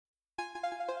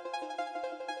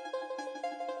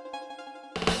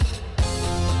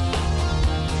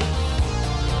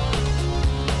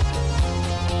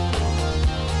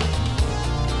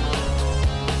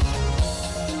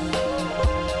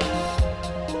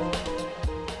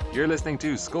You're listening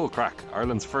to Skullcrack,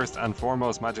 Ireland's first and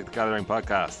foremost Magic the Gathering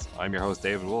podcast. I'm your host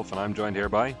David Wolf, and I'm joined here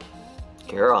by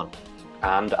Kieran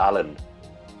and Alan.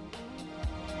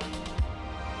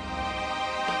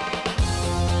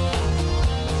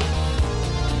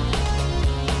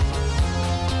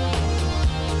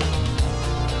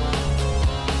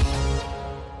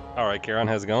 All right, Kieran,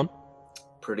 how's it going?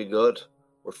 Pretty good.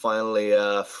 We're finally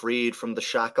freed from the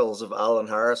shackles of Alan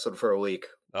Harrison for a week.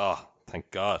 Oh, thank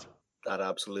God. That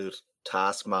absolute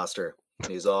taskmaster.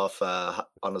 He's off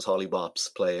on his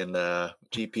hollybops playing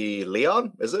GP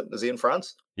Leon, is it? Is he in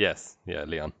France? Yes, yeah,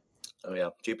 Leon. Oh yeah,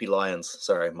 GP Lions.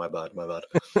 Sorry, my bad.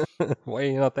 Why are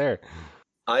you not there?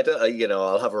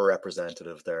 I'll have a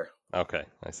representative there. Okay,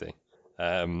 I see.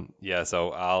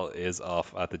 So Al is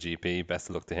off at the GP. Best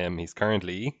of luck to him. He's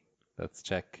currently, let's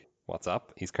check what's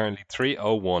up. He's currently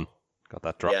 301. Got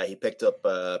that drop. Yeah, he picked up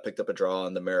a draw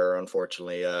in the mirror.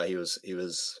 Unfortunately, he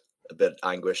was a bit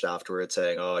anguished afterwards,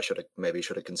 saying, "Oh, I should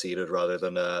have conceded rather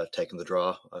than taking the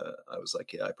draw." I was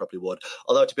like, "Yeah, I probably would."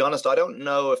 Although, to be honest, I don't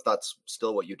know if that's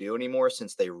still what you do anymore,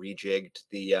 since they rejigged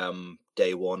the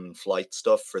day one flight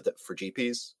stuff for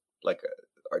GPs. Like,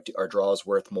 are draws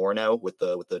worth more now with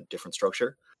the different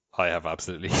structure? I have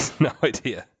absolutely no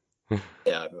idea.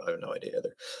 Yeah, I have no idea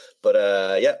either.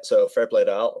 But so fair play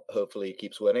to Al. Hopefully he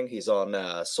keeps winning. He's on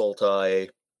Sultai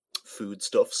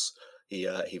foodstuffs. He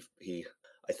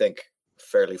I think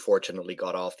fairly fortunately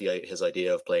got off his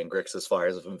idea of playing Grixis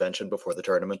Fires of Invention before the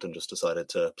tournament and just decided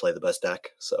to play the best deck.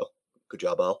 So good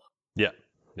job, Al. Yeah.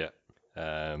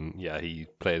 He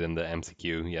played in the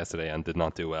MCQ yesterday and did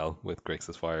not do well with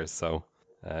Grixis Fires. So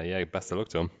best of luck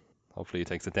to him. Hopefully he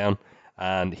takes it down.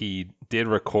 And he did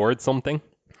record something.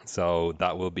 So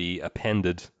that will be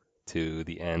appended to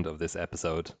the end of this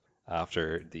episode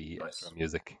after the extra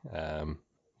music.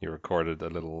 He recorded a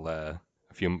little, a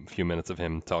few minutes of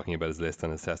him talking about his list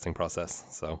and his testing process.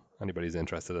 So anybody's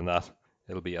interested in that,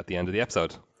 it'll be at the end of the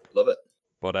episode. Love it.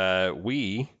 But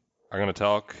we are going to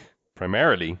talk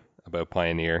primarily about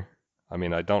Pioneer. I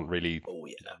mean, I don't really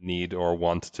need or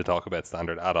want to talk about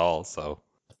Standard at all. So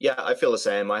yeah, I feel the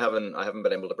same. I haven't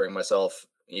been able to bring myself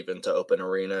even to open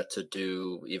arena to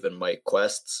do even my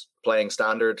quests playing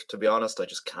Standard. To be honest, I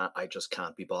just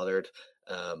can't be bothered.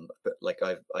 But like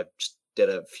I just did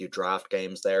a few draft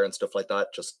games there and stuff like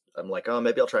that. Just I'm like, oh,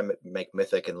 maybe I'll try and make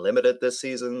Mythic and Limited this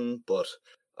season, but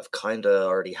I've kind of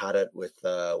already had it with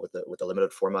the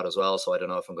limited format as well. So I don't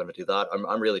know if I'm going to do that.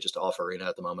 I'm really just off arena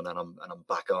at the moment, and I'm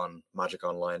back on Magic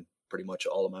Online pretty much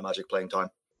all of my Magic playing time.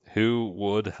 Who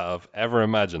would have ever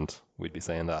imagined we'd be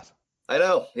saying that? I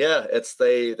know, yeah. It's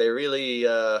they really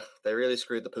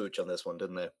screwed the pooch on this one,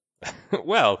 didn't they?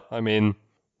 Well, I mean,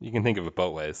 you can think of it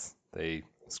both ways. They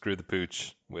screwed the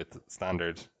pooch with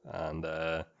Standard and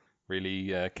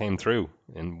really came through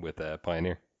with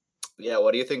Pioneer. Yeah,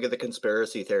 what do you think of the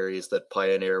conspiracy theories that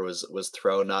Pioneer was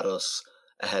thrown at us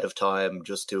ahead of time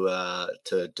just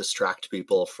to distract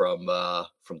people from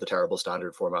the terrible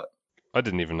Standard format? I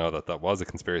didn't even know that was a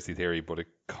conspiracy theory, but it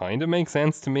kind of makes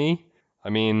sense to me. I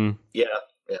mean, yeah.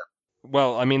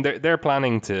 Well, I mean, they're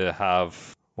planning to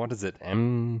have, what is it?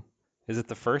 Is it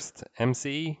the first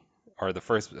MC or the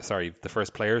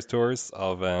first players tours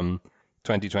of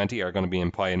 2020 are going to be in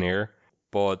Pioneer,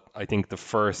 but I think the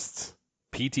first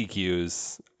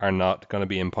PTQs are not going to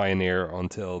be in Pioneer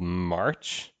until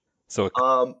March. So it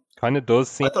kind of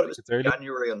does seem. I thought it was early.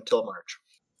 January until March.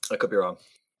 I could be wrong.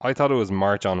 I thought it was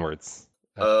March onwards.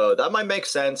 That might make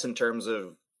sense in terms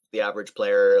of the average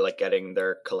player like getting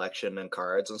their collection and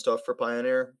cards and stuff for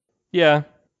Pioneer. Yeah,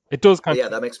 it does kind of. Yeah,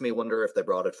 that makes me wonder if they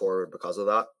brought it forward because of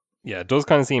that. Yeah, it does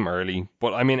kind of seem early,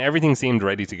 but I mean, everything seemed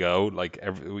ready to go. Like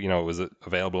it was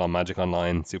available on Magic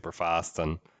Online super fast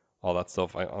and all that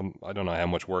stuff. I don't know how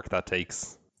much work that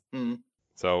takes.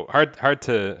 So hard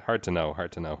to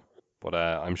know. But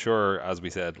I'm sure, as we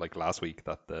said like last week,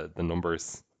 that the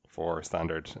numbers for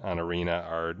Standard and Arena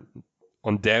are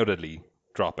undoubtedly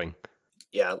dropping.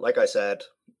 Yeah, like I said,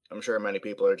 I'm sure many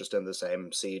people are just in the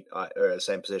same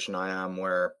same position I am,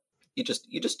 where you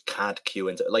just can't queue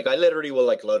into. Like I literally will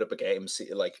like load up a game, see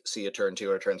a turn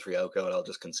 2 or turn 3 Oko, and I'll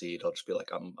just concede. I'll just be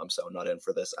like, I'm so not in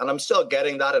for this, and I'm still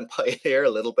getting that in Pioneer a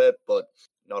little bit, but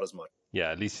not as much. Yeah,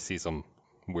 at least you see some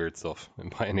weird stuff in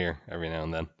Pioneer every now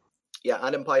and then. Yeah,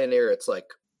 and in Pioneer, it's like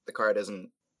the card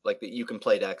isn't like you can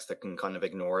play decks that can kind of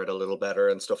ignore it a little better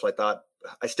and stuff like that.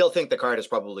 I still think the card is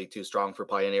probably too strong for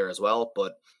Pioneer as well,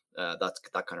 but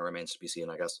that kind of remains to be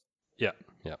seen, I guess. Yeah.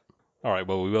 All right,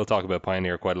 well, we will talk about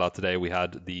Pioneer quite a lot today. We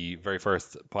had the very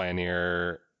first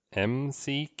Pioneer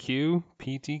MCQ,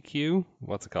 PTQ.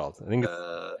 What's it called? I think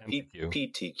it's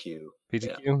PTQ.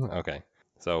 PTQ? Yeah. Okay.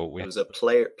 So It was a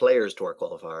players tour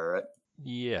qualifier, right?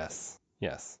 yes.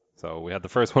 So we had the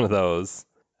first one of those.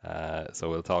 So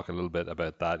we'll talk a little bit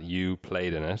about that. You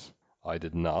played in it. I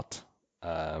did not. We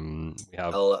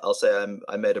have. I'll say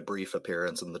I made a brief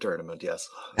appearance in the tournament. Yes.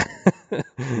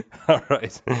 All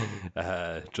right.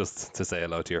 Just to say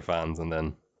hello to your fans and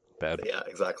then bed. Yeah,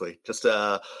 exactly. Just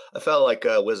I felt like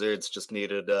Wizards just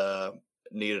needed a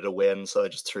win, so I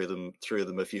just threw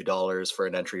them a few dollars for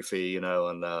an entry fee, you know,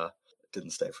 and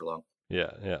didn't stay for long.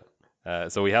 Yeah.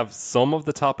 So we have some of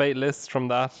the top 8 lists from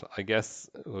that. I guess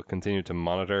we'll continue to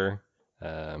monitor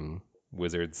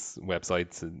Wizards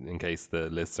websites in case the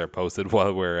lists are posted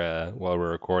while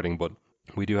we're recording. But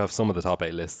we do have some of the top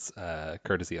 8 lists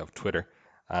courtesy of Twitter,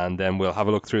 and then we'll have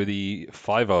a look through the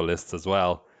 5-0 lists as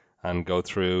well and go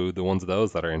through the ones of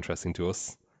those that are interesting to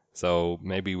us. So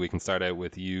maybe we can start out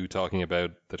with you talking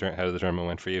about how the tournament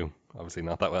went for you. Obviously,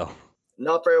 not that well.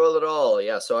 Not very well at all.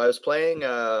 Yeah. So I was playing.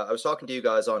 I was talking to you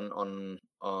guys on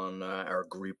our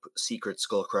group, Secret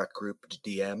Skullcrack group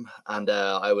DM, and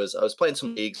I was playing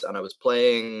some leagues, and I was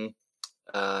playing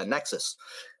Nexus.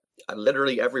 And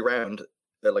literally every round,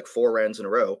 like 4 rounds in a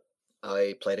row,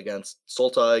 I played against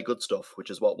Sultai Good Stuff, which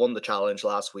is what won the challenge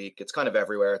last week. It's kind of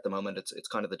everywhere at the moment. It's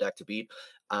kind of the deck to beat,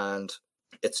 and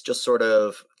it's just sort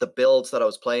of the builds that I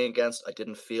was playing against. I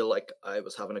didn't feel like I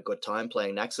was having a good time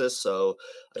playing Nexus, so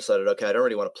I decided, okay, I don't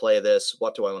really want to play this.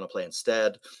 What do I want to play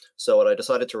instead? So what I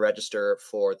decided to register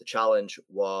for the challenge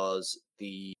was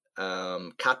the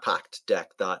Cat Pact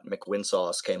deck that Mick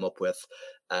Winsauce came up with,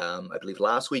 I believe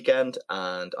last weekend,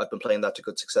 and I've been playing that to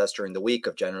good success during the week.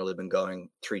 I've generally been going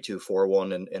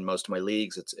 3-2-4-1 in most of my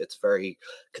leagues. It's very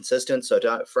consistent. So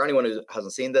for anyone who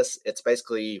hasn't seen this, it's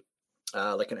basically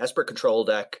like an Esper control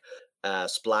deck,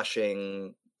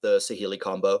 splashing the Saheeli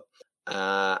combo.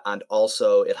 And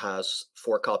also it has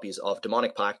 4 copies of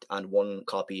Demonic Pact and 1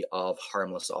 copy of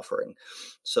Harmless Offering.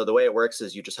 So the way it works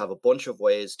is you just have a bunch of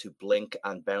ways to blink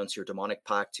and bounce your Demonic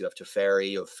Pact. You have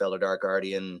Teferi, you have Felidar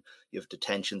Guardian, you have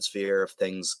Detention Sphere if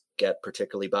things get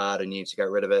particularly bad and you need to get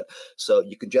rid of it. So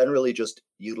you can generally just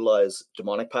utilize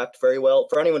Demonic Pact very well.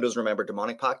 For anyone who doesn't remember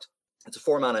Demonic Pact, it's a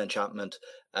 4-mana enchantment,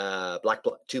 black,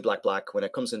 2 black. When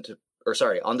it comes into, or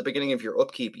sorry, on the beginning of your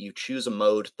upkeep, you choose a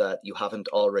mode that you haven't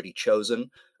already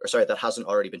chosen, or sorry, that hasn't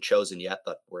already been chosen yet.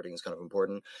 That wording is kind of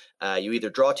important. You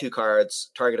either draw 2 cards,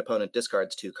 target opponent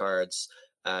discards 2 cards,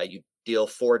 you deal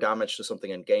 4 damage to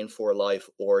something and gain 4 life,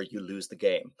 or you lose the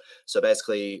game. So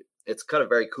basically, it's kind of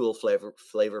very cool,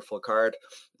 flavorful card.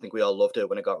 I think we all loved it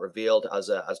when it got revealed. As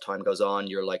time goes on,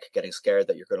 you're like getting scared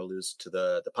that you're going to lose to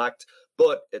the pact.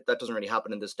 But that doesn't really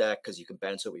happen in this deck because you can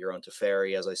bounce it with your own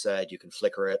Teferi, as I said. You can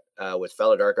flicker it with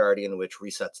Felidar Guardian, which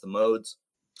resets the modes.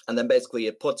 And then basically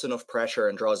it puts enough pressure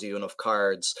and draws you enough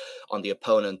cards on the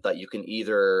opponent that you can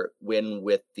either win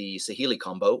with the Saheeli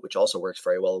combo, which also works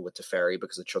very well with Teferi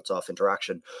because it shuts off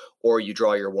interaction, or you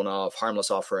draw your 1-off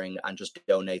Harmless Offering and just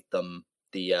donate them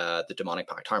the Demonic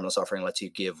Pact. Harmless Offering lets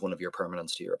you give one of your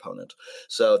permanents to your opponent.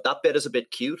 So that bit is a bit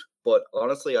cute, but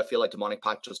honestly, I feel like Demonic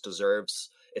Pact just deserves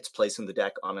its place in the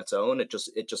deck on its own. It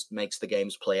just makes the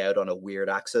games play out on a weird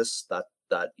axis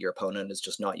that your opponent is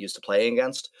just not used to playing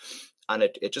against. And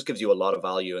it just gives you a lot of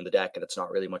value in the deck, and it's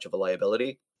not really much of a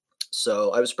liability.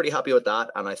 So I was pretty happy with that,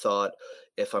 and I thought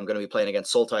if I'm going to be playing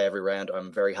against Sultai every round,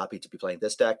 I'm very happy to be playing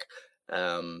this deck.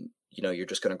 You're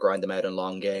just going to grind them out in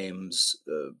long games,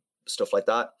 stuff like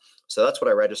that. So that's what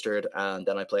I registered, and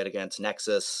then I played against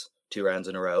Nexus 2 rounds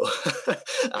in a row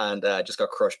and just got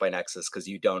crushed by Nexus because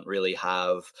you don't really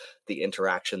have the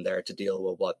interaction there to deal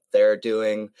with what they're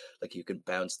doing. Like you can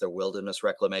bounce their wilderness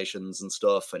reclamations and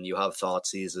stuff, and you have thought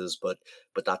seizes, but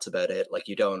that's about it. Like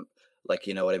you don't, like,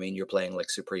 you know what I mean? You're playing like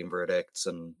Supreme Verdicts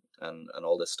and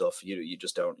all this stuff. You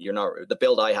just don't, you're not, the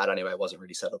build I had anyway wasn't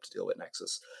really set up to deal with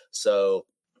Nexus. So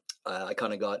I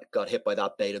kind of got hit by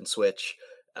that bait and switch.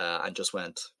 And just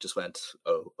went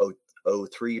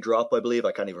 0-3 drop, I believe.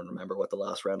 I can't even remember what the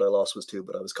last round I lost was to,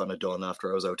 but I was kind of done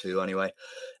after I was 0-2 anyway.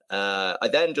 I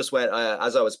then just went,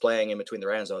 as I was playing in between the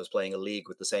rounds, I was playing a league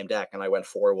with the same deck, and I went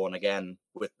 4-1 again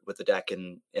with the deck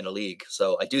in a league.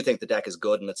 So I do think the deck is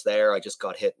good and it's there. I just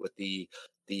got hit with the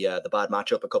bad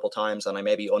matchup a couple times, and I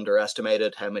maybe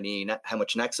underestimated how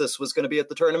much Nexus was going to be at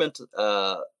the tournament.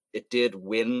 It did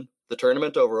win the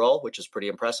tournament overall, which is pretty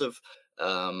impressive.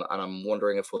 And I'm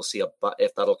wondering if we'll see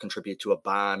if that'll contribute to a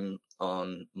ban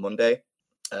on Monday.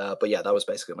 But yeah, that was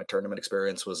basically my tournament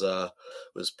experience.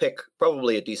 Was pick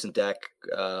probably a decent deck.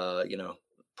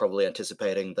 Probably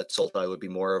anticipating that Sultai would be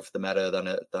more of the meta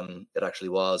than it actually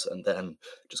was, and then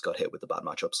just got hit with the bad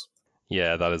matchups.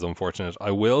 Yeah, that is unfortunate.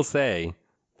 I will say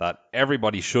that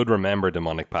everybody should remember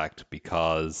Demonic Pact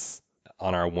because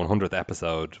on our 100th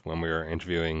episode, when we were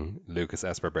interviewing Lucas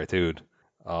Esper Bertud,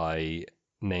 I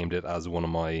named it as one of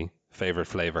my favorite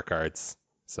flavor cards.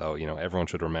 So, everyone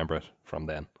should remember it from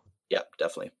then. Yeah,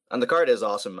 definitely. And the card is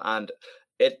awesome, and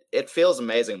it feels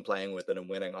amazing playing with it and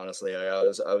winning. Honestly, I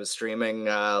was streaming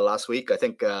last week. I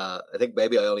think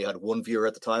maybe I only had one viewer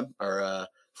at the time, our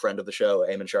friend of the show,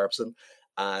 Eamon Sharpson.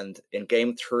 And in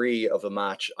game 3 of a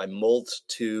match, I mulled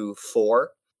to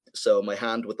 4. So my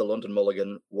hand with the London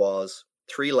Mulligan was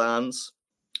 4 lands,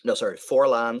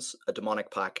 a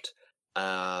Demonic Pact,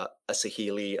 a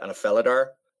Saheeli, and a Felidar,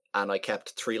 and I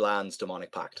kept 3 lands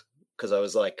Demonic Pact because I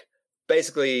was like,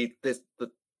 basically,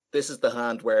 this is the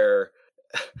hand where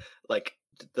like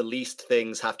the least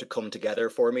things have to come together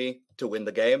for me to win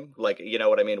the game. Like, you know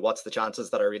what I mean? What's the chances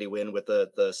that I really win with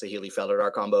the Saheeli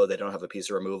Felidar combo? They don't have a piece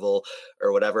of removal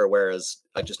or whatever, whereas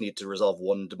I just need to resolve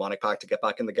 1 Demonic Pact to get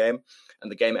back in the game.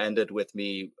 And the game ended with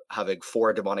me having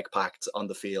 4 Demonic Pacts on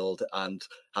the field and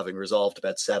having resolved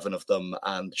about 7 of them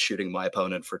and shooting my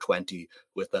opponent for 20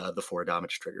 with the 4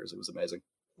 damage triggers. It was amazing.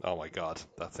 Oh my god,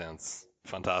 that sounds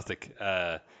fantastic.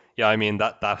 Yeah, I mean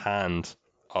that hand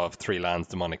of 3 lands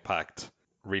Demonic Pact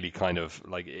really kind of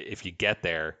like, if you get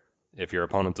there, if your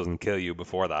opponent doesn't kill you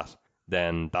before that,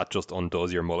 then that just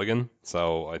undoes your mulligan.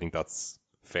 So I think that's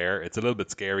fair. It's a little bit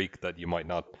scary that you might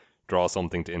not draw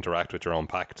something to interact with your own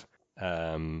pact.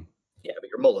 Yeah, but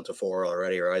you're mulling to 4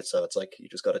 already, right? So it's like you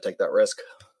just got to take that risk.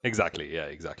 Exactly. Yeah,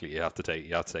 exactly. You have to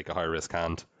take a high risk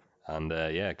hand. And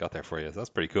yeah, it got there for you. So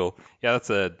that's pretty cool. Yeah, that's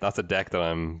a deck that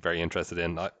I'm very interested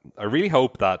in. I really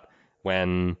hope that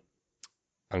when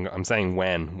I'm saying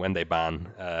when they ban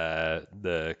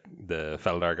the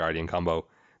Felidar Guardian combo,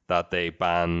 that they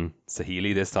ban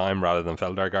Saheeli this time rather than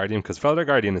Felidar Guardian, because Felidar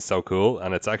Guardian is so cool,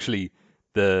 and it's actually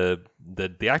the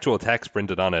actual text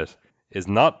printed on it is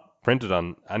not printed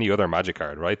on any other Magic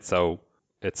card, right? So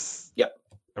it's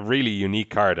a really unique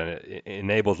card, and it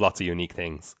enables lots of unique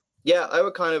things. Yeah, I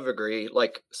would kind of agree.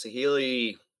 Like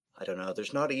Saheeli, I don't know,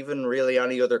 there's not even really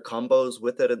any other combos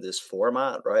with it in this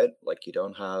format, right? Like you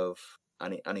don't have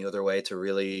any other way to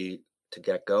really to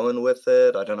get going with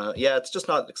it. I don't know. Yeah, it's just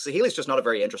not, Saheeli's just not a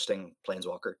very interesting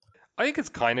planeswalker. I think it's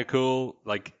kind of cool.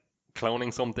 Like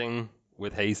cloning something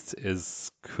with haste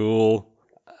is cool.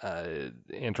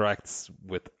 Interacts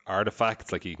with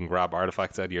artifacts, like you can grab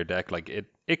artifacts out of your deck. Like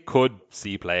it could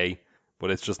see play,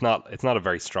 but it's not a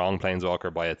very strong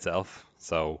planeswalker by itself.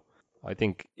 So I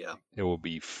think it would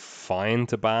be fine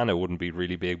to ban. It wouldn't be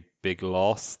really big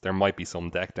loss. There might be some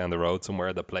deck down the road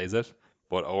somewhere that plays it,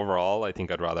 but overall I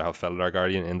think I'd rather have Felidar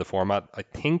Guardian in the format. I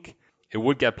think it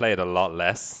would get played a lot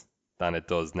less than it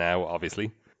does now,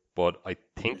 obviously, but I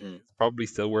think it's probably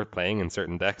still worth playing in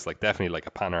certain decks, like definitely like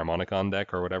a Panharmonicon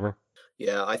deck or whatever.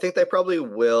 Yeah, I think they probably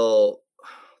will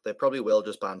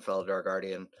just ban Felidar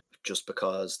Guardian just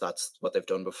because that's what they've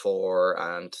done before,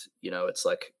 and it's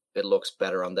like it looks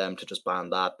better on them to just ban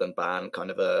that than ban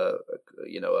kind of a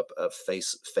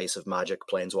face of magic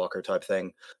planeswalker type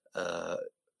thing.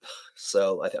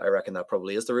 So I reckon that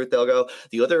probably is the route they'll go.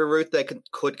 The other route they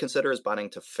could consider is banning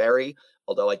Teferi,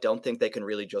 although I don't think they can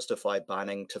really justify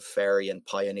banning Teferi in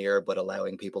Pioneer but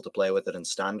allowing people to play with it in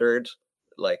Standard.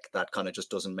 Like that kind of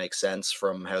just doesn't make sense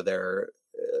from how they're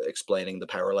explaining the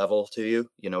power level to you.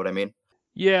 You know what I mean?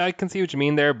 Yeah, I can see what you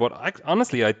mean there, but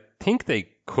honestly, I think they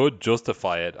could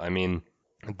justify it. I mean,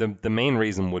 the main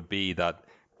reason would be that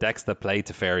decks that play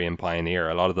Teferi and Pioneer,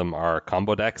 a lot of them are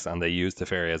combo decks, and they use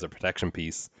Teferi as a protection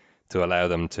piece to allow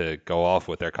them to go off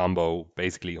with their combo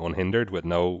basically unhindered with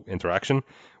no interaction.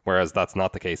 Whereas that's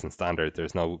not the case in Standard.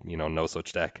 There's no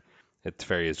such deck.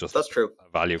 Teferi is just a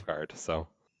value card. So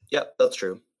yeah, that's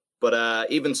true. But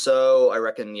even so, I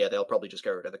reckon, they'll probably just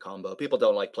get rid of the combo. People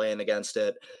don't like playing against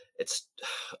it.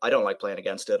 I don't like playing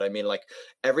against it. I mean, like,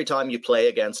 every time you play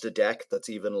against a deck that's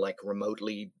even, like,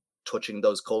 remotely touching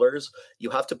those colors, you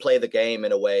have to play the game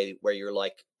in a way where you're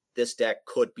like, this deck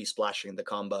could be splashing the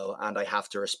combo, and I have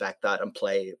to respect that and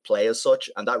play as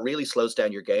such. And that really slows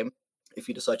down your game. If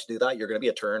you decide to do that, you're going to be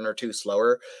a turn or two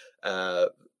slower,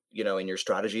 in your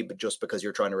strategy, but just because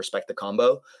you're trying to respect the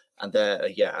combo. And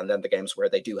then the games where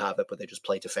they do have it, but they just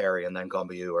play Teferi and then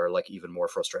combo you are like even more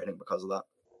frustrating because of that.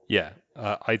 Yeah,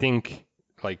 I think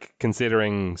like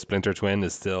considering Splinter Twin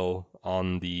is still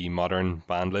on the modern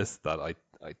banned list, that I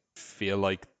feel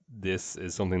like this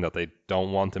is something that they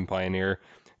don't want in Pioneer,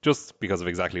 just because of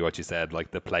exactly what you said.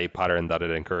 Like the play pattern that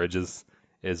it encourages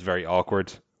is very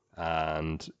awkward,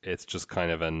 and it's just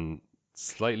kind of an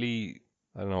slightly,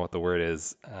 I don't know what the word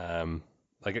is,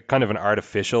 like a kind of an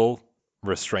artificial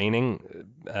restraining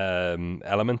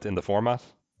element in the format.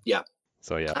 Yeah.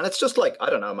 So yeah. And it's just like,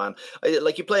 I don't know, man.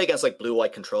 Like you play against like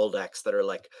blue-white control decks that are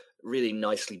like really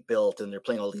nicely built, and they're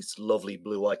playing all these lovely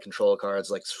blue-white control cards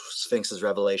like Sphinx's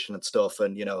Revelation and stuff,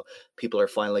 and people are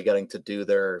finally getting to do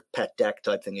their pet deck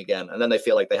type thing again, and then they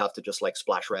feel like they have to just like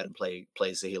splash red and play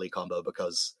Saheeli combo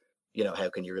because how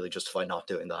can you really justify not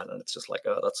doing that? And it's just like,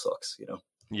 oh, that sucks.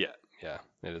 Yeah, yeah,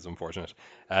 it is unfortunate.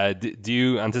 Do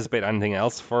you anticipate anything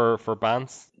else for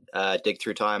bans? Dig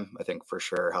Through Time, I think for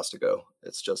sure has to go.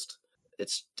 It's just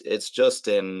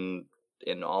in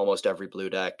almost every blue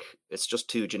deck. It's just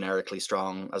too generically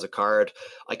strong as a card.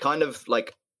 I kind of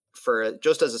like, for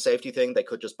just as a safety thing, they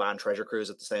could just ban Treasure Cruise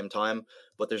at the same time.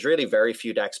 But there's really very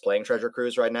few decks playing Treasure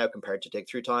Cruise right now compared to Dig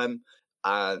Through Time.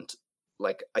 And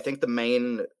like, I think the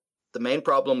main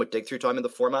problem with Dig Through Time in the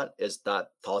format is that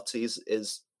Thoughtseize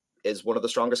is one of the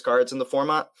strongest cards in the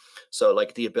format. So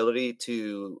like the ability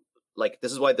to, like,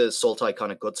 this is why the Sultai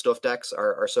kind of good stuff decks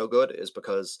are so good, is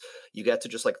because you get to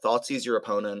just like Thoughtseize your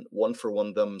opponent,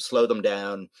 1-for-1 them, slow them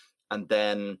down, and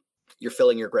then you're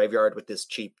filling your graveyard with this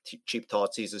cheap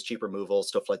Thoughtseizes, cheap removal,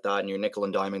 stuff like that, and you're nickel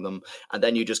and diming them, and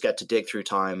then you just get to Dig Through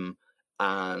Time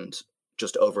and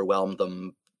just overwhelm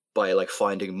them by like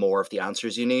finding more of the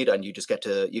answers you need, and you get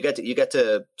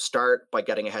to start by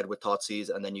getting ahead with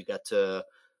Thoughtseize, and then you get to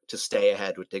stay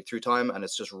ahead with Dig Through Time, and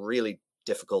it's just really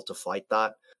difficult to fight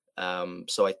that.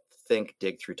 So I think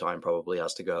Dig Through Time probably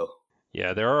has to go.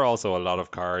 Yeah, there are also a lot of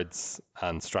cards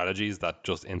and strategies that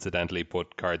just incidentally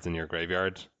put cards in your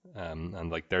graveyard,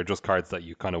 and like they're just cards that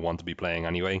you kind of want to be playing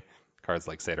anyway. Cards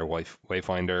like Satyr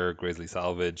Wayfinder, Grizzly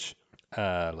Salvage,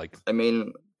 I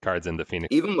mean, cards in the Phoenix.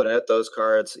 Even without those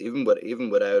cards, even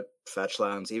without fetch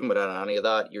lands, even without any of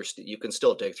that, you can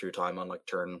still Dig Through Time on like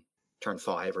turn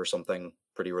 5 or something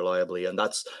pretty reliably, and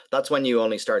that's when you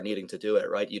only start needing to do it,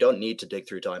 right? You don't need to Dig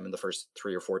Through Time in the first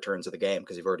 3 or 4 turns of the game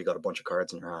because you've already got a bunch of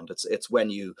cards in your hand. It's when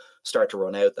you start to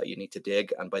run out that you need to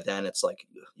dig, and by then it's like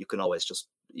you can always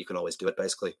do it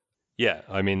basically. Yeah,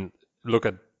 I mean, look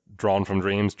at Drawn from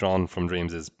Dreams. Drawn from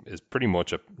Dreams is pretty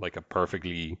much a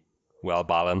perfectly well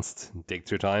balanced Dig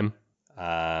Through Time.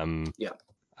 Yeah.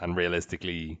 And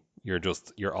realistically,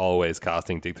 you're always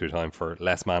casting Dig Through Time for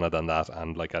less mana than that,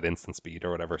 and like at instant speed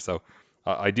or whatever. So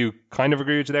I do kind of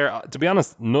agree with you there. To be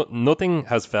honest, nothing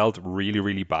has felt really,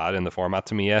 really bad in the format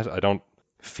to me yet. I don't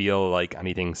feel like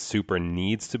anything super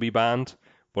needs to be banned,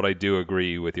 but I do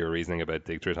agree with your reasoning about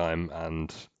Dig Through Time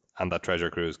and that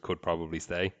Treasure Cruise could probably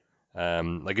stay.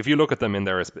 Like if you look at them in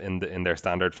their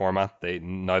standard format,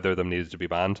 neither of them needed to be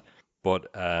banned, but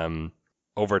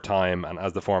over time and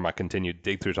as the format continued,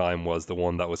 Dig Through Time was the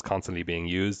one that was constantly being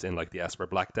used in like the Esper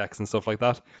Black decks and stuff like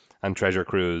that, and Treasure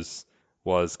Cruise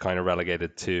was kind of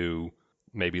relegated to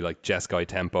maybe like Jeskai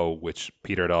Tempo, which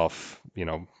petered off,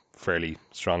 fairly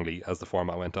strongly as the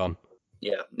format went on.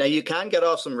 Yeah. Now you can get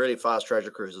off some really fast Treasure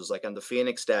Cruises, like on the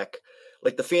Phoenix deck.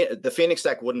 Like the Phoenix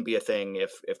deck wouldn't be a thing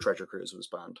if Treasure Cruise was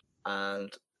banned,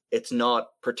 and it's not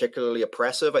particularly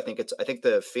oppressive. I think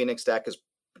the Phoenix deck is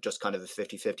just kind of a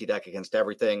 50-50 deck against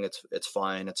everything. It's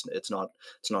fine. It's not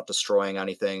destroying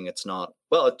anything. It's not,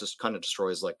 well, it just kind of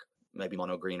destroys like maybe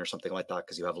mono green or something like that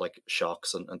because you have like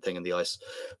shocks and thing in the ice.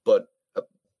 But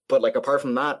like apart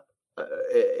from that,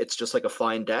 it's just like a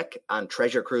fine deck, and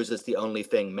Treasure Cruise is the only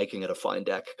thing making it a fine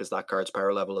deck because that card's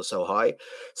power level is so high.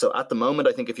 So at the moment,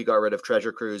 I think if you got rid of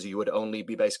Treasure Cruise, you would only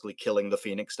be basically killing the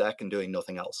Phoenix deck and doing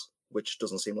nothing else, which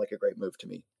doesn't seem like a great move to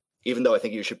me. Even though I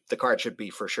think the card should be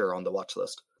for sure on the watch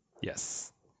list.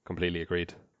 Yes, completely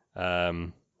agreed.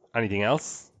 Anything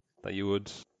else that you would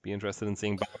be interested in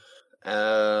seeing back?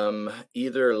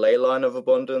 Either Leyline of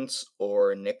Abundance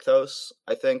or Nykthos,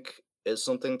 I think, is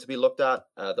something to be looked at.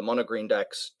 The mono green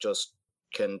decks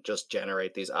can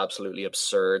generate these absolutely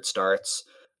absurd starts.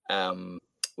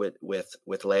 With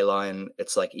Leyline,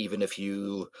 it's like even if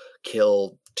you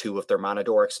kill 2 of their mana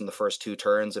dorks in the first 2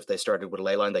 turns, if they started with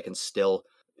Leyline, they can still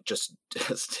just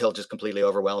completely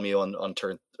overwhelm you on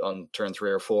turn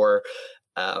 3 or 4.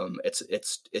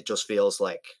 It just feels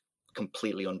like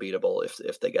completely unbeatable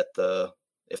if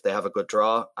they have a good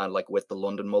draw, and like with the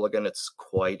London Mulligan, it's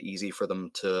quite easy for them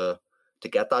to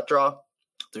get that draw.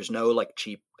 There's no like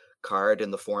cheap card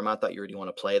in the format that you really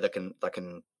want to play that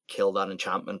can kill that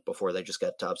enchantment before they just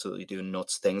get to absolutely do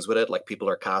nuts things with it. Like people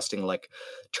are casting like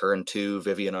turn 2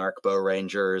 Vivian Arkbow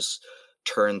Rangers,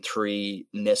 turn 3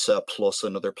 Nissa plus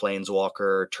another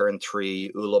Planeswalker, turn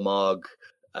 3 Ulamog.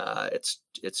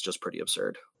 It's just pretty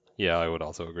absurd. Yeah, I would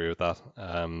also agree with that.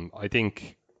 I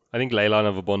think Leyline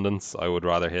of Abundance I would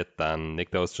rather hit than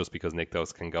Nykthos, just because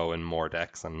Nykthos can go in more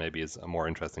decks and maybe is a more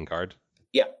interesting card.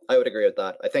 Yeah, I would agree with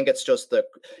that. I think it's just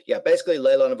basically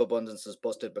Leyline of Abundance is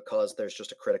busted because there's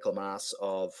just a critical mass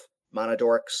of mana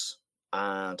dorks,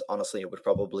 and honestly,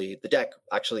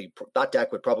 that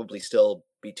deck would probably still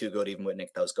be too good even with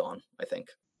Nykthos gone, I think.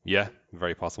 Yeah,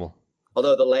 very possible.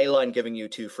 Although the Leyline giving you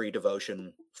 2 free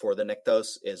devotion for the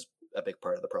Nykthos is a big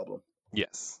part of the problem.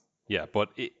 Yes. Yeah, but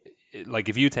like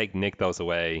if you take Nykthos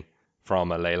away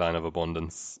from a Leyline of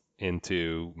Abundance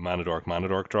into Mana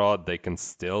Dork draw, they can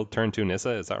still turn 2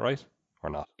 Nissa, is that right? Or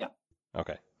not? Yeah.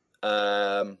 Okay.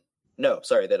 No,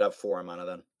 sorry, they'd have 4 mana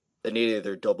then. They need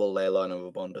either double Leyline of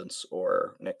Abundance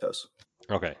or Nykthos.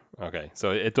 Okay.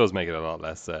 So it does make it a lot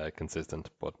less consistent,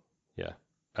 but yeah.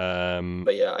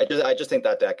 But yeah, I just think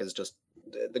that deck is just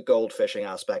the gold fishing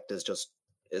aspect is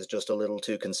just a little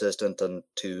too consistent and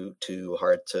too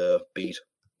hard to beat,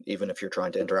 even if you're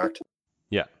trying to interact.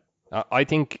 Yeah, I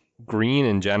think green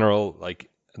in general, like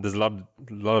there's a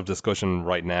lot of discussion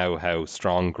right now how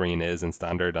strong green is in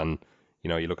standard, and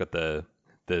you look at the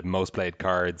most played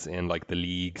cards in like the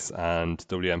leagues and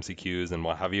WMCQs and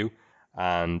what have you,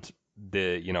 and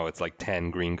it's like 10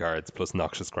 green cards plus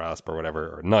Noxious Grasp or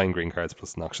whatever, or 9 green cards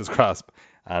plus Noxious Grasp,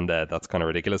 and that's kind of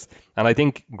ridiculous. And I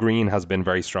think green has been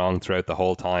very strong throughout the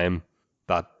whole time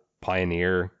that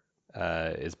Pioneer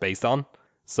is based on.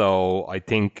 So I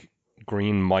think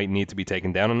green might need to be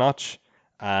taken down a notch,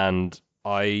 and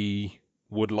I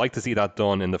would like to see that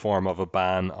done in the form of a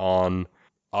ban on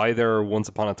either Once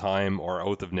Upon a Time or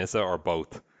Oath of Nissa or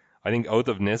both. I think Oath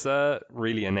of Nissa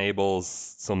really enables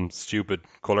some stupid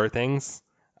color things,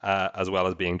 as well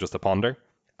as being just a ponder.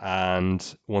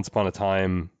 And Once Upon a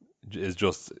Time is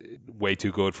just way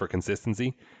too good for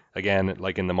consistency. Again,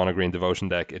 like in the mono green devotion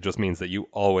deck, it just means that you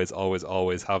always, always,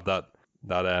 always have that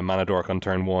Mana Dork on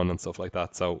turn 1 and stuff like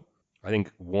that. So I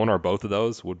think one or both of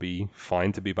those would be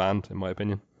fine to be banned, in my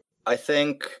opinion. I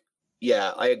think,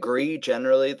 yeah, I agree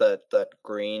generally that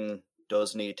green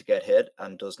does need to get hit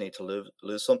and does need to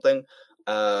lose something.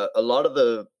 A lot of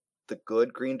the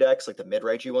good green decks, like the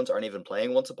mid-rangey ones, aren't even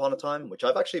playing Once Upon a Time, which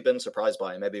I've actually been surprised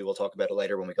by. Maybe we'll talk about it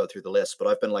later when we go through the list. But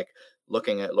I've been like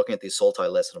looking at these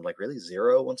Sultai lists, and I'm like, really,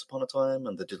 0 Once Upon a Time,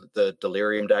 and the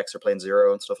Delirium decks are playing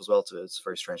 0 and stuff as well. So it's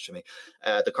very strange to me.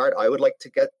 The card I would like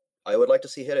to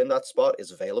see hit in that spot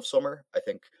is Veil of Summer. I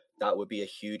think that would be a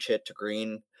huge hit to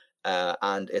green,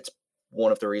 and it's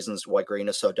one of the reasons why green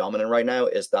is so dominant right now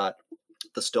is that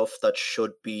the stuff that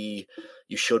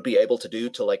you should be able to do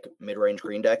to like mid-range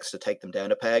green decks to take them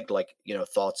down a peg, like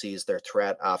Thoughtseize their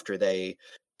threat after they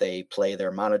play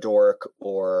their Mana Dork,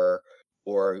 or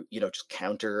just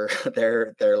counter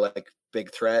their like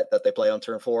big threat that they play on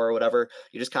turn 4 or whatever.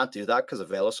 You just can't do that because of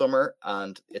Veil of Summer,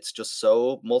 and it's just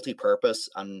so multi-purpose,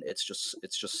 and it's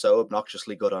just so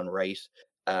obnoxiously good on rate.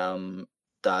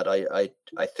 That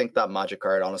I think that Magic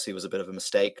card honestly was a bit of a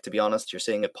mistake, to be honest. You're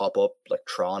seeing it pop up like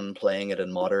Tron playing it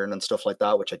in Modern and stuff like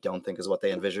that, which I don't think is what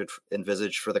they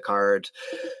envisaged for the card.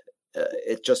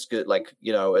 It just like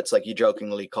it's like you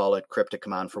jokingly call it Cryptic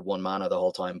Command for 1 mana the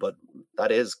whole time, but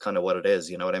that is kind of what it is.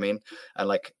 You know what I mean? And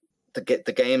like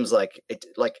the game's like it,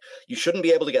 like you shouldn't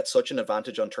be able to get such an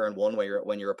advantage on turn 1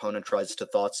 when your opponent tries to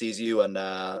Thoughtseize you and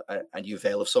you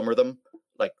Veil of Summer them,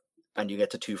 like, and you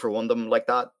get to 2 for 1 them like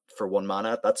that for 1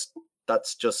 mana.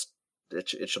 That's just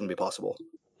it shouldn't be possible.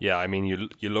 Yeah, I mean,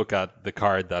 you look at the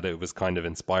card that it was kind of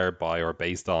inspired by or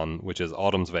based on, which is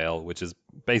Autumn's Veil, which is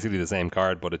basically the same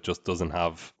card, but it just doesn't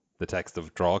have the text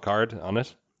of draw card on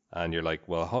it. And you're like,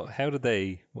 well, how did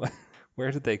they,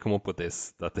 where did they come up with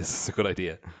this, that this is a good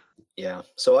idea? Yeah,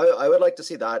 so I would like to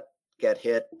see that get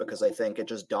hit, because I think it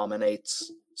just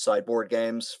dominates sideboard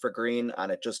games for green,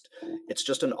 and it's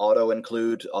just an auto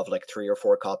include of like 3 or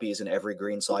 4 copies in every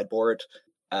green sideboard.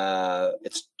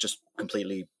 It's just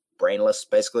completely brainless,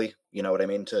 basically. You know what I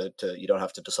mean? To you don't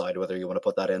have to decide whether you want to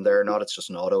put that in there or not. It's just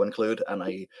an auto include, and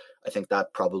I think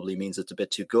that probably means it's a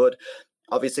bit too good.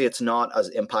 Obviously, it's not as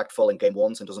impactful in game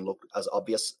 1s and doesn't look as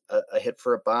obvious a hit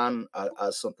for a ban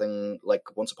as something like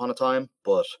Once Upon a Time,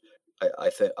 but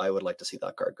I think I would like to see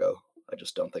that card go. I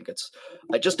just don't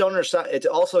understand. It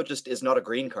also just is not a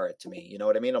green card to me. You know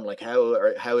what I mean? I'm like,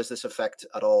 how is this effect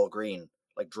at all green?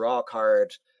 Like, draw a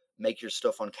card, make your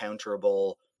stuff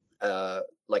uncounterable,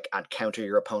 like, and counter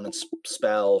your opponent's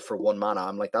spell for 1 mana.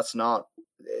 I'm like, that's not.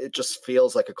 It just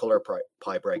feels like a color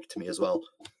pie break to me as well.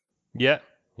 Yeah,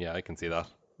 I can see that.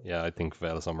 Yeah, I think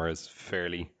Veil of Summer is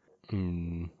fairly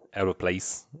out of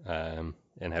place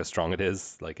in how strong it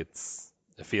is. Like, it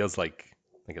feels like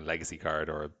a legacy card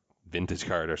or a vintage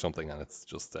card or something, and it's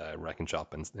just wreck and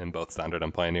shop in both Standard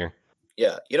and Pioneer.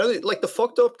 Yeah, like the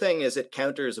fucked up thing is it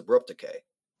counters Abrupt Decay.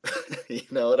 You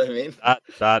know what I mean?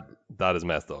 That is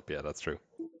messed up. Yeah, that's true.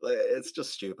 It's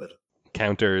just stupid.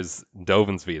 Counters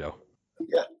Dovin's Veto.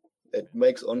 Yeah, it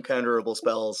makes uncounterable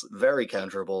spells very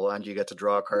counterable, and you get to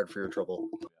draw a card for your trouble.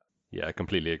 Yeah, I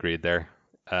completely agreed there.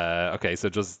 Okay, so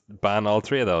just ban all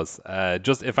three of those.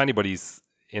 Just if anybody's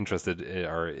interested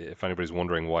or if anybody's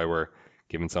wondering why we're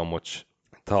giving so much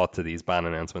thought to these ban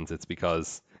announcements, it's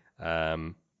because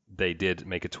um, they did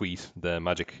make a tweet. The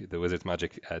Wizards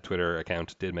Magic Twitter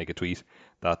account did make a tweet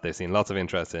that they've seen lots of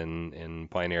interest in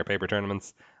Pioneer paper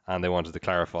tournaments, and they wanted to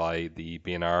clarify the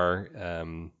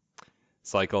BNR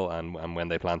cycle and when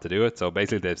they plan to do it. So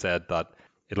basically, they've said that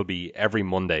it'll be every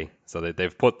Monday. So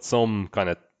they've put some kind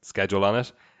of schedule on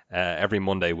it. Every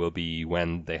Monday will be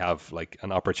when they have like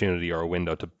an opportunity or a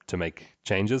window to make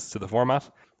changes to the format.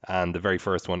 And the very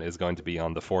first one is going to be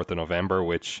on the 4th of November,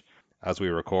 which, as we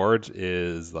record,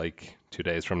 is like 2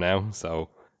 days from now. So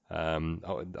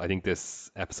I think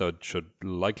this episode should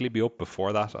likely be up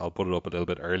before that. I'll put it up a little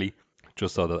bit early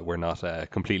just so that we're not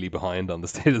completely behind on the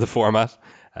state of the format,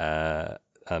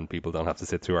 and people don't have to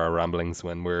sit through our ramblings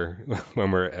when we're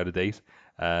when we're out of date.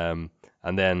 And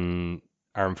then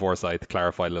Aaron Forsyth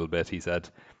clarified a little bit. He said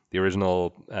the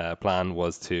original plan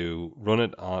was to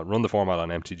run the format on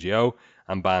MTGO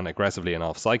and ban aggressively and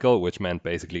off cycle, which meant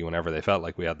basically whenever they felt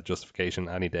like we had the justification,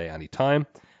 any day, any time.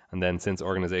 And then since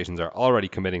organizations are already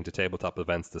committing to tabletop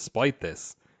events despite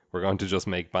this, we're going to just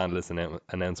make ban list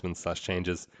announcements /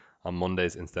 changes on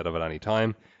Mondays instead of at any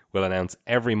time. We'll announce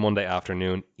every Monday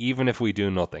afternoon, even if we do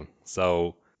nothing.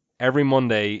 So every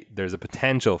Monday, there's a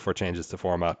potential for changes to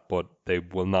format, but they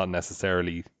will not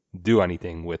necessarily do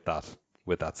anything with that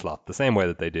slot, the same way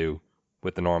that they do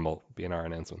with the normal BNR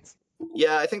announcements.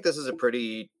 Yeah, I think this is a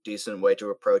pretty decent way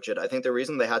to approach it. I think the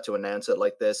reason they had to announce it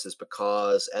like this is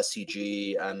because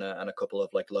SCG and a couple of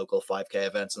like local 5K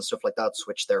events and stuff like that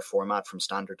switched their format from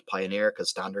Standard to Pioneer because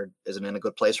Standard isn't in a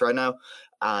good place right now.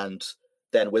 And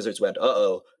then Wizards went,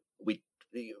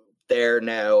 they're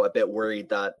now a bit worried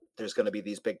that there's going to be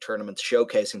these big tournaments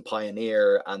showcasing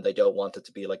Pioneer, and they don't want it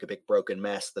to be like a big broken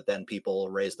mess that then people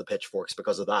raise the pitchforks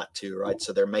because of that too, right?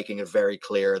 So they're making it very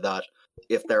clear that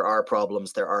if there are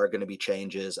problems, there are going to be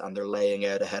changes, and they're laying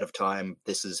out ahead of time,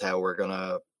 this is how we're going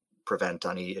to prevent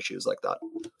any issues like that.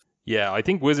 Yeah, I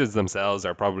think Wizards themselves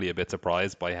are probably a bit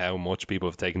surprised by how much people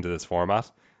have taken to this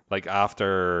format. Like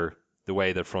after the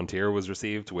way that Frontier was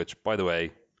received, which, by the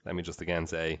way, let me just again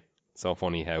say, so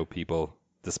funny how people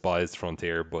despised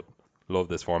Frontier but love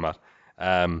this format.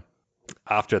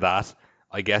 After that,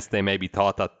 I guess they maybe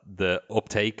thought that the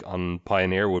uptake on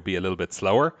Pioneer would be a little bit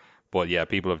slower. But yeah,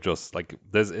 people have just like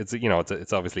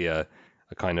it's obviously a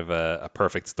kind of a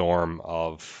perfect storm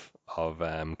of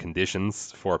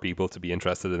conditions for people to be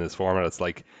interested in this format. It's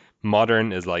like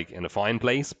Modern is like in a fine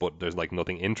place, but there's like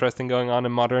nothing interesting going on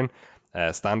in Modern.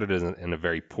 Standard is in a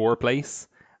very poor place,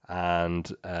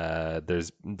 and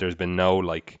there's been no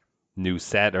like new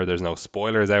set, or there's no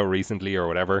spoilers out recently or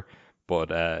whatever.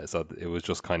 But so it was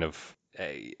just kind of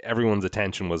everyone's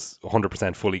attention was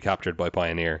 100% fully captured by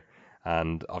Pioneer,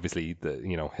 and obviously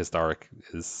the historic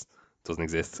doesn't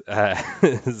exist.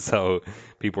 So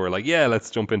people were like, yeah, let's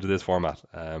jump into this format,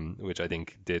 which I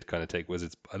think did kind of take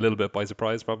Wizards a little bit by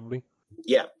surprise, probably.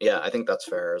 Yeah, I think that's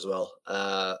fair as well.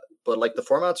 But like the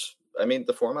format's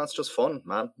just fun,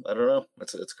 man. I don't know,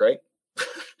 it's great.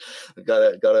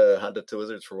 gotta hand it to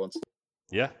Wizards for once.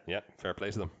 Yeah, fair play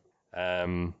to them.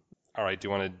 All right, do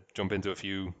you want to jump into a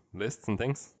few lists and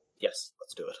things? Yes,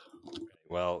 let's do it.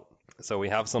 Well, so we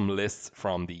have some lists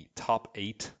from the top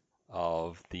 8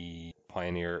 of the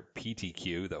Pioneer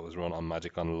PTQ that was run on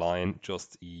Magic Online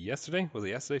just yesterday. Was it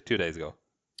yesterday? 2 days ago.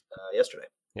 Yesterday.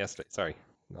 Yesterday. Sorry,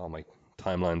 all my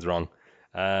timeline's wrong.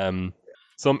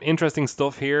 Some interesting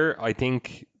stuff here. I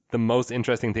think the most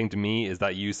interesting thing to me is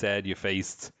that you said you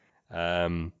faced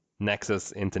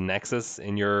Nexus into Nexus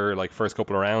in your like first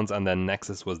couple of rounds, and then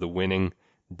Nexus was the winning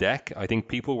deck. I think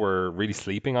people were really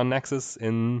sleeping on Nexus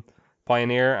in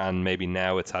Pioneer, and maybe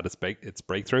now it's had its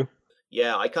breakthrough.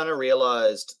 Yeah, I kind of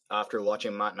realized after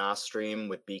watching Matt Nass stream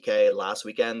with BK last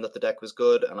weekend that the deck was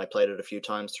good, and I played it a few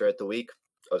times throughout the week.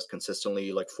 I was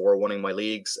consistently like 4-1ing my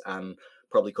leagues, and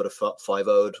probably could have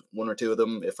 5-0'd one or two of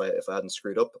them if I hadn't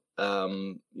screwed up,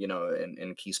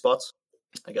 in key spots.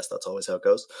 I guess that's always how it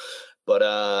goes.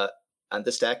 But and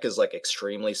this deck is like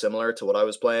extremely similar to what I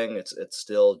was playing. It's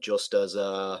still just as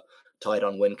tight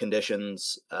on win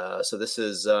conditions. So this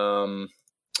is what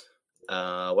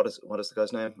is the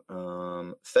guy's name?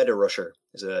 Feder Rusher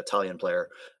is an Italian player.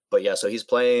 But yeah, so he's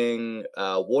playing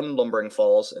 1 Lumbering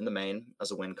Falls in the main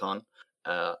as a win con.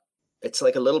 It's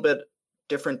like a little bit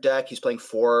different deck. He's playing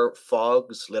 4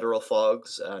 Fogs, literal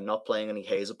Fogs, not playing any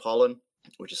Haze of Pollen,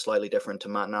 which is slightly different to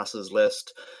Matt Nass's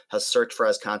list. Has Search for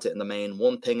Azcanta in the main,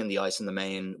 1 Thing in the Ice in the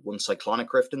main, 1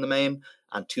 Cyclonic Rift in the main,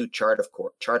 and 2 Chart of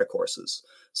Courses.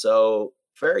 So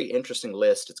Very interesting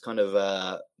list. It's kind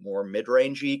of more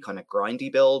mid-rangey, kind of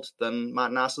grindy build than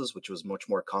Matt Nass's, which was much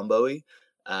more combo-y.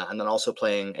 And then also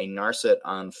playing a Narset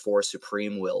on 4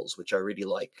 Supreme Wills, which I really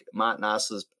like. Matt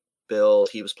Nass's build,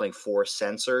 he was playing 4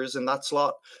 Sensors in that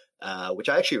slot, which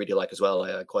I actually really like as well.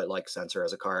 I quite like Sensor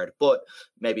as a card, but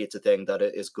maybe it's a thing that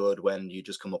it is good when you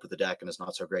just come up with a deck and it's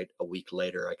not so great a week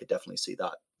later. I could definitely see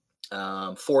that.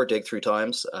 4 dig through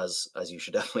times, as you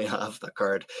should definitely have. That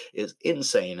card is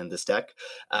insane in this deck.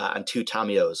 And 2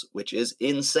 Tamios, which is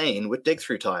insane with dig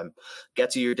through time.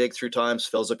 Gets you your dig through times,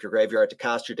 fills up your graveyard to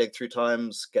cast your dig through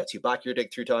times, gets you back your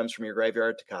dig through times from your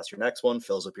graveyard to cast your next one,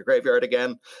 fills up your graveyard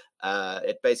again.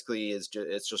 It basically is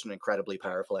it's just an incredibly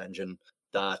powerful engine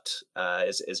that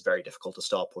is very difficult to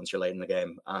stop once you're late in the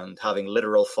game. And having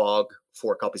literal fog,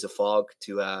 4 copies of fog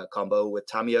to combo with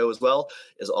Tamio as well,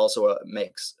 is also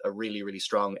makes a really, really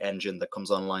strong engine that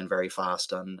comes online very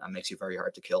fast and makes you very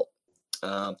hard to kill.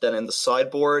 Then in the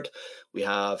sideboard, we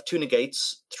have 2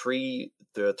 negates,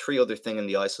 the 3 other thing in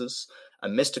the ices, a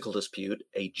Mystical Dispute,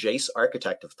 a Jace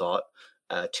Architect of Thought,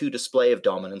 2 Display of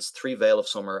Dominance, 3 Veil of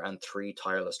Summer, and 3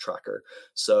 Tireless Tracker.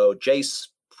 So Jace,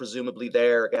 presumably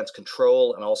there against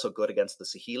control and also good against the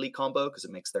Saheeli combo because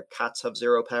it makes their cats have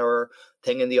 0 power.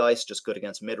 Thing in the Ice, just good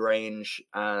against mid-range.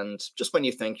 And just when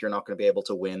you think you're not going to be able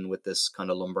to win with this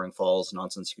kind of Lumbering Falls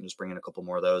nonsense, you can just bring in a couple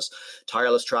more of those.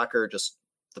 Tireless Tracker, just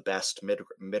the best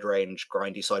mid-range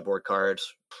grindy sideboard card,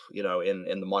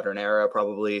 in the modern era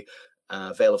probably.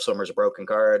 Veil of Summer is a broken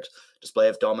card. Display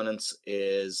of Dominance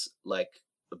is like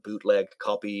a bootleg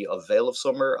copy of Veil of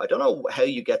Summer. I don't know how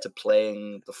you get to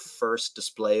playing the first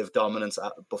Display of Dominance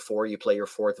before you play your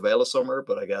 4th Veil of Summer,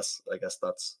 but I guess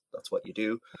that's what you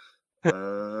do.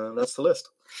 That's the list.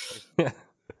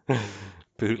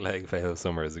 Bootleg Veil of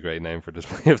Summer is a great name for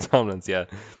Display of Dominance. Yeah,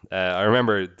 I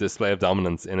remember Display of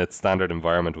Dominance in its standard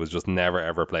environment was just never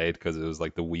ever played because it was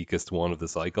like the weakest one of the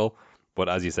cycle. But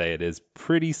as you say, it is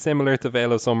pretty similar to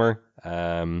Veil of Summer.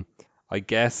 I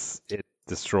guess it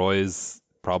destroys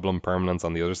problem permanents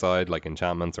on the other side, like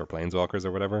enchantments or planeswalkers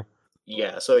or whatever.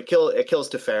 Yeah, so it kills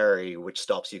Teferi, which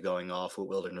stops you going off with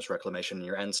Wilderness Reclamation in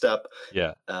your end step.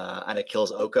 Yeah. And it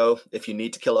kills Oko if you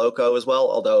need to kill Oko as well.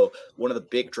 Although one of the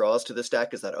big draws to this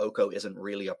deck is that Oko isn't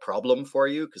really a problem for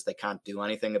you because they can't do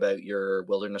anything about your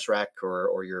Wilderness Rec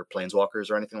or your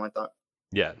Planeswalkers or anything like that.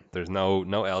 Yeah, there's no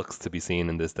Elks to be seen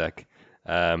in this deck.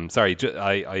 Sorry,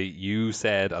 you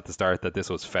said at the start that this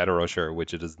was Federusher,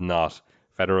 which it is not.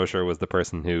 Federusher was the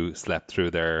person who slept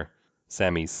through their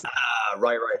semis.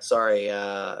 Right. Sorry.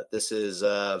 This is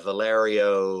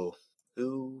Valerio.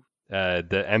 Who?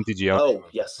 The MTGO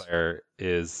player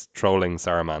is Trolling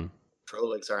Saruman.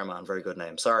 Trolling Saruman, very good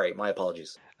name. Sorry, my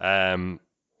apologies.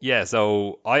 Yeah,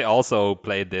 so I also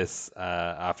played this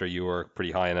after you were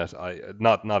pretty high in it.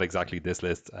 Not exactly this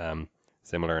list,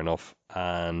 similar enough,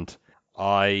 and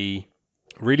I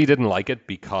really didn't like it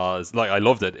because I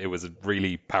loved it. It was a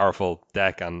really powerful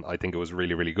deck, and I think it was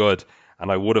really, really good.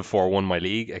 And I would have 4-won my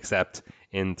league, except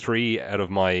in 3 out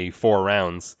of my 4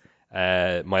 rounds,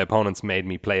 my opponents made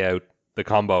me play out the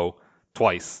combo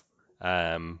twice,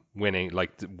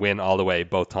 win all the way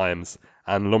both times.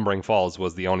 And Lumbering Falls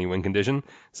was the only win condition.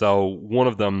 So one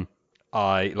of them,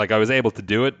 I was able to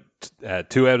do it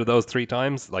 2 out of those 3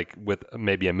 times, with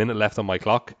maybe a minute left on my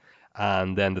clock.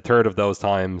 And then the third of those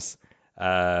times,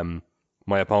 my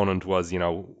opponent was,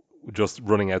 just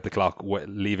running out the clock,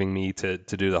 leaving me to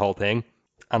do the whole thing.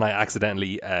 And I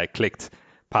accidentally clicked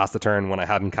past the turn when I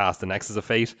hadn't cast a Nexus of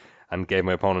Fate and gave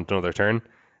my opponent another turn,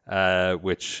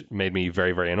 which made me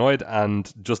very, very annoyed.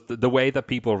 And just the way that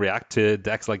people react to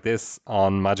decks like this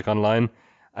on Magic Online,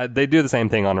 they do the same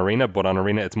thing on Arena, but on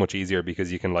Arena it's much easier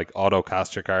because you can auto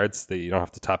cast your cards. You don't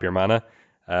have to tap your mana.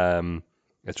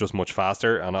 It's just much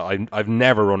faster, and I've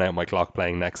never run out my clock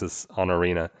playing Nexus on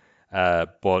Arena,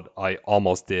 but I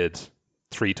almost did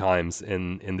 3 times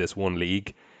in this one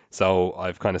league. So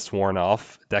I've kind of sworn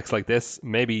off decks like this.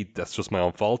 Maybe that's just my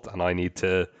own fault, and I need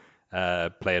to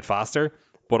play it faster.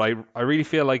 But I really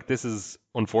feel like this is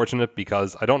unfortunate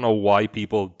because I don't know why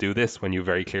people do this when you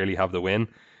very clearly have the win.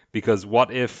 Because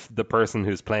what if the person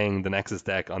who's playing the Nexus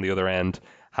deck on the other end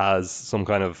has some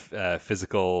kind of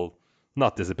physical,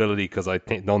 not disability, because I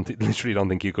literally don't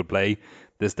think you could play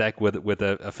this deck with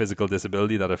a physical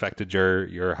disability that affected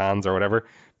your hands or whatever.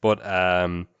 But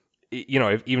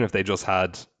even if they just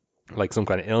had some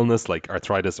kind of illness like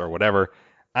arthritis or whatever,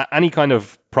 any kind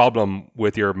of problem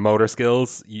with your motor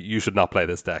skills, you should not play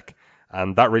this deck.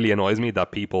 And that really annoys me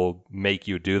that people make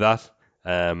you do that.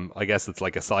 I guess it's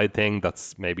like a side thing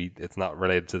that's maybe it's not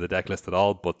related to the deck list at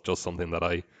all, but just something that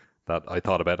I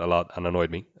thought about a lot and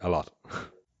annoyed me a lot.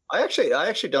 I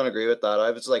actually don't agree with that.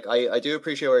 I was like, I do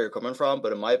appreciate where you're coming from,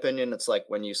 but in my opinion, it's like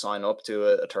when you sign up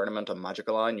to a tournament on Magic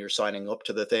Online, you're signing up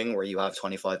to the thing where you have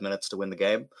 25 minutes to win the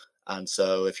game. And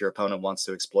so if your opponent wants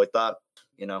to exploit that,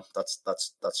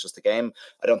 that's just the game.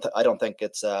 I don't think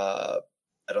it's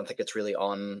really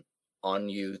on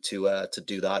you to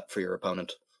do that for your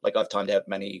opponent. Like I've timed out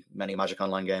many Magic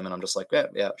Online game, and I'm just like,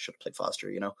 yeah, should have played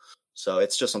faster. So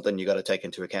it's just something you got to take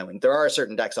into account. And there are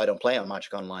certain decks I don't play on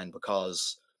Magic Online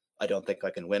because I don't think I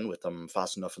can win with them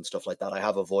fast enough and stuff like that. I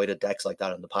have avoided decks like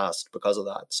that in the past because of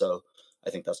that. So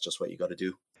I think that's just what you got to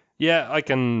do. Yeah, I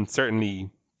can certainly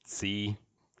see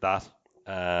that.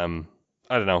 I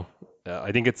don't know.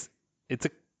 I think it's a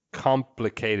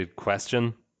complicated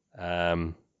question,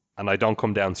 and I don't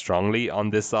come down strongly on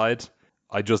this side.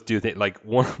 I just do think like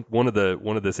one of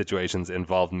the situations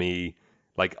involved me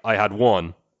like I had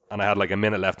one and I had like a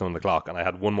minute left on the clock and I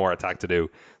had one more attack to do.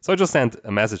 So I just sent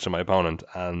a message to my opponent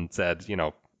and said,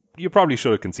 you probably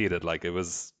should have conceded. Like it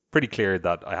was pretty clear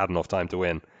that I had enough time to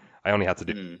win. I only had to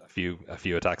do a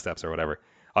few attack steps or whatever.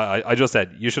 I just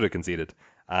said you should have conceded,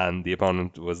 and the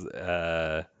opponent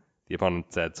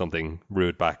said something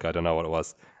rude back. I don't know what it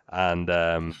was, and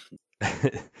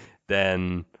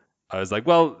then I was like,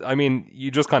 well, I mean,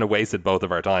 you just kind of wasted both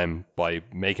of our time by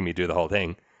making me do the whole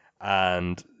thing,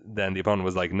 and then the opponent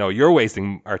was like, no, you're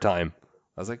wasting our time.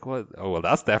 I was like, what? Oh well,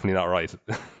 that's definitely not right.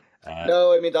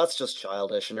 No, I mean that's just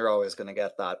childish, and you're always going to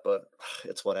get that. But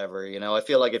it's whatever. I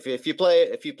feel like if you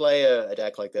play a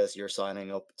deck like this, you're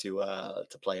signing up to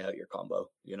play out your combo.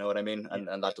 You know what I mean? And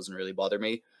that doesn't really bother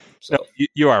me. No, So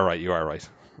you are right. You are right.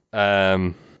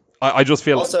 I just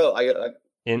feel also,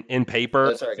 in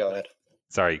paper. sorry, go ahead.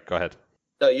 Sorry, go ahead.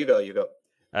 No, you go. You go.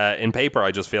 In paper,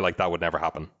 I just feel like that would never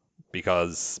happen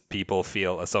because people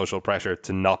feel a social pressure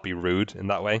to not be rude in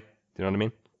that way. Do you know what I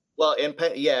mean? Well,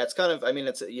 yeah, it's kind of. I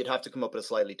mean, you'd have to come up with a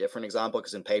slightly different example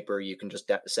because in paper you can just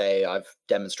say I've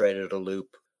demonstrated a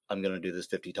loop. I'm going to do this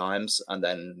 50 times, and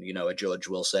then a judge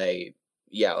will say,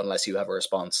 yeah, unless you have a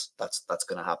response, that's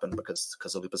going to happen because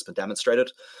the loop has been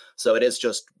demonstrated. So it is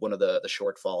just one of the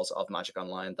shortfalls of Magic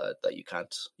Online that you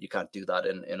can't do that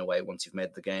in a way once you've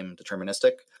made the game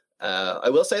deterministic. I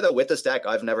will say that with this deck,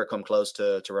 I've never come close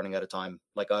to running out of time.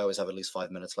 Like I always have at least 5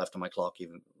 minutes left on my clock,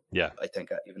 even Yeah. I think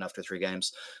even after 3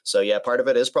 games. So yeah, part of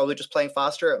it is probably just playing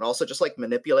faster and also just like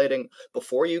manipulating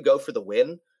before you go for the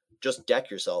win. Just deck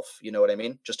yourself. You know what I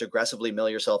mean? Just aggressively mill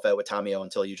yourself out with Tameo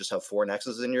until you just have 4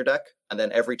 Nexuses in your deck, and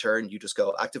then every turn you just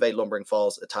go activate Lumbering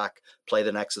Falls, attack, play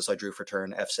the Nexus I drew for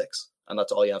turn F6, and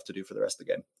that's all you have to do for the rest of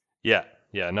the game. Yeah.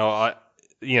 No,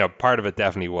 part of it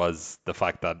definitely was the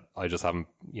fact that I just haven't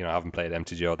played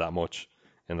MTGO that much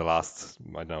in the last,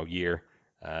 I don't know, year.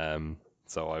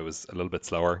 So I was a little bit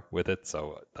slower with it.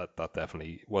 So that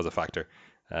definitely was a factor.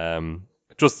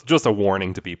 Just a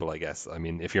warning to people, I guess. I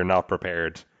mean, if you're not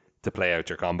prepared to play out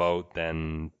your combo,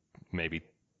 then maybe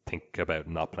think about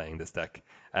not playing this deck.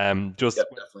 Just Yep,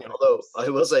 definitely. Although I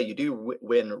will say you do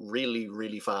win really,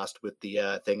 really fast with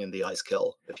the thing in the ice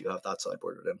kill if you have that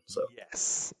sideboarded in. So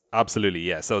yes, absolutely,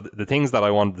 yeah. So the things that I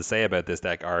wanted to say about this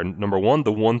deck are number one,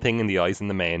 the one thing in the ice in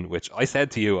the main, which I said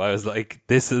to you, I was like,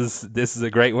 this is a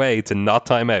great way to not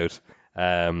time out.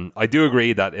 I do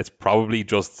agree that it's probably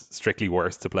just strictly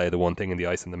worse to play the one thing in the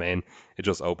ice in the main. It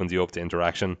just opens you up to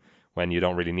interaction when you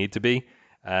don't really need to be.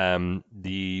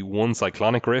 The one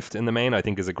Cyclonic Rift in the main, I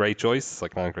think, is a great choice.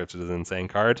 Cyclonic Rift is an insane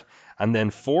card. And then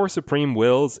 4 Supreme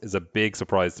Wills is a big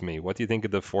surprise to me. What do you think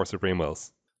of the 4 Supreme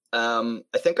Wills? I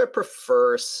think I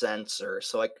prefer Censor.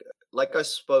 So like I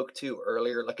spoke to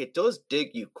earlier, like it does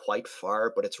dig you quite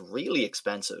far, but it's really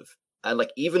expensive. And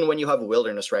like even when you have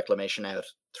Wilderness Reclamation out,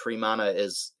 3 mana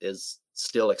is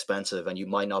still expensive, and you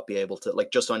might not be able to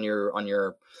like just on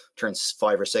your turns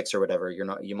 5 or 6 or whatever.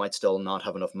 You might still not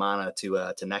have enough mana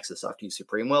to Nexus after you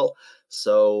Supreme Will.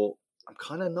 So I'm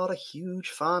kind of not a huge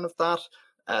fan of that.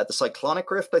 The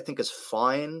Cyclonic Rift I think is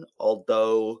fine,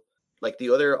 although like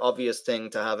the other obvious thing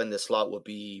to have in this slot would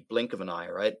be Blink of an Eye,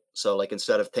 right? So like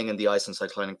instead of Thing in the Ice and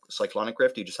Cyclonic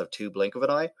Rift, you just have 2 Blink of an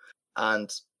Eye, and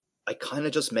I kind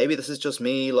of just maybe this is just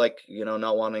me like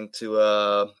not wanting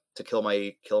to kill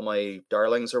my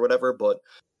darlings or whatever, but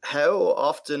how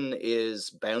often is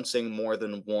bouncing more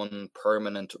than one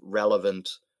permanent relevant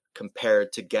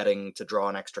compared to getting to draw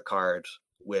an extra card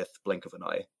with Blink of an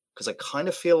Eye? Because I kind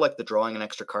of feel like the drawing an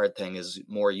extra card thing is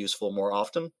more useful more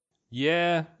often.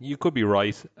 Yeah, you could be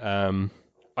right.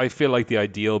 I feel like the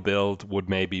ideal build would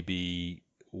maybe be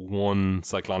one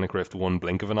Cyclonic Rift, one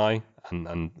Blink of an Eye,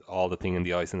 and all the thing in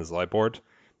the ice in the sideboard.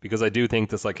 Because I do think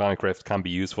the Cyclonic Rift can be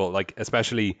useful, like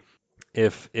especially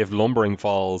if Lumbering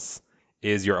Falls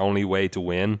is your only way to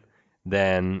win,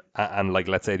 then and like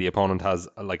let's say the opponent has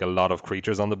like a lot of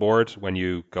creatures on the board when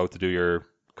you go to do your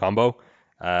combo,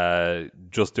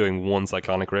 just doing one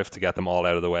Cyclonic Rift to get them all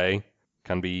out of the way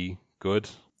can be good.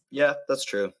 Yeah, that's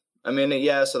true. I mean,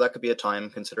 yeah, so that could be a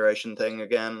time consideration thing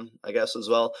again, I guess, as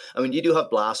well. I mean, you do have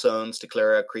blast zones to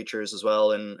clear out creatures as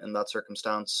well in that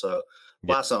circumstance. So Yeah.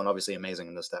 blast zone obviously amazing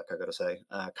in this deck, I gotta say.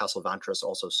 Castle Vantress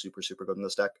also super super good in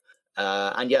this deck.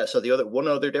 And yeah, so the one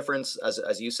other difference,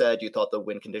 as you said, you thought the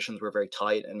win conditions were very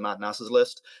tight in Matt Nass's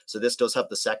list. So this does have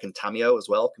the second Tameo as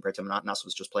well, compared to Matt Nass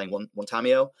was just playing one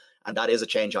Tameo, and that is a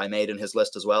change I made in his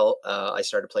list as well. I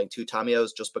started playing 2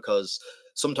 Tameos just because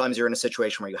sometimes you're in a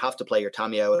situation where you have to play your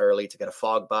Tameo early to get a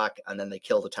fog back, and then they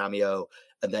kill the Tameo,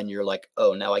 and then you're like,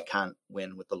 oh, now I can't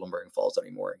win with the Lumbering Falls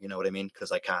anymore. You know what I mean?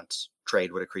 Because I can't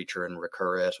trade with a creature and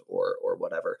recur it or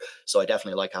whatever. So I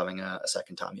definitely like having a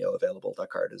second Tameo available.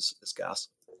 That card is gas.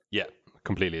 Yeah,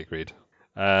 completely agreed.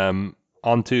 On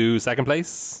to second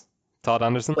place, Todd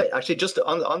Anderson. Wait, actually, just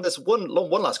on this one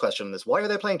last question on this. Why are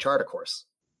they playing Charter Course?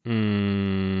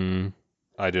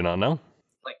 I do not know.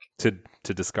 Like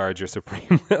to discard your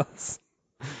Supreme Wills.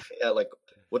 Yeah, like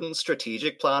wouldn't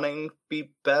strategic planning be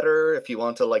better if you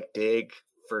want to like dig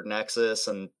for Nexus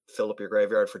and fill up your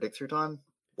graveyard for dig through time?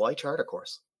 Why Charter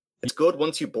Course? It's good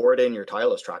once you board in your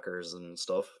Tylus trackers and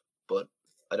stuff, but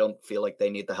I don't feel like they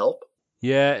need the help.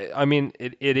 Yeah, I mean,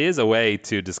 it is a way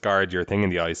to discard your thing in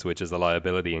the ice, which is a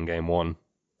liability in game one.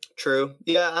 True.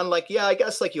 Yeah, and like I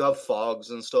guess like you have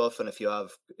fogs and stuff, and if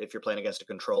you're playing against a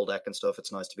control deck and stuff,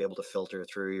 it's nice to be able to filter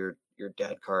through your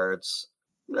dead cards.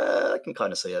 I can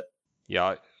kind of see it. Yeah,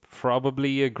 I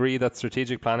probably agree that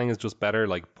strategic planning is just better.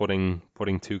 Like putting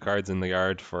 2 cards in the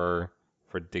yard for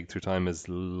dig through time is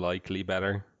likely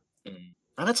better.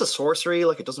 And it's a sorcery,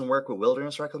 like it doesn't work with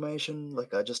Wilderness Reclamation.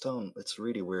 Like I just don't. It's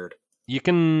really weird. You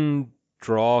can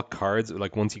draw cards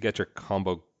like once you get your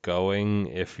combo going.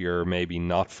 If you're maybe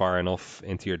not far enough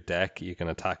into your deck, you can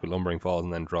attack with Lumbering Falls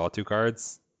and then draw 2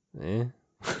 cards.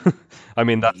 I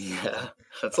mean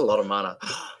that's a lot of mana.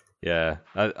 Yeah,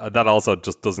 that also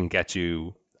just doesn't get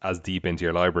you as deep into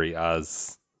your library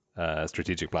as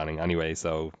strategic planning anyway.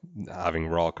 So having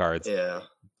raw cards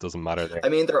doesn't matter there. I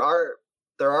mean, there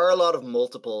are a lot of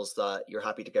multiples that you're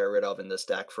happy to get rid of in this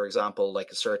deck. For example, like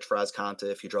a Search for Azcanta.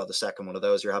 If you draw the second one of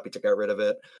those, you're happy to get rid of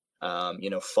it.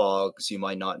 Fogs, you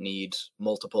might not need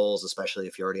multiples, especially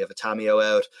if you already have a Tameo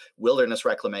out. Wilderness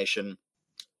Reclamation.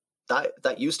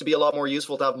 That used to be a lot more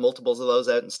useful to have multiples of those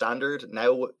out in standard.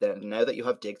 Now that you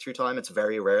have dig through time, it's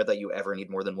very rare that you ever need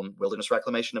more than one Wilderness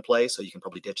Reclamation to play, so you can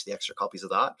probably ditch the extra copies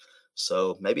of that.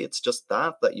 So maybe it's just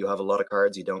that you have a lot of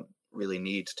cards you don't really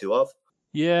need 2 of.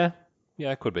 Yeah,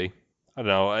 it could be. I don't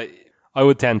know. I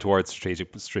would tend towards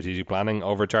strategic planning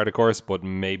over Charter Course, but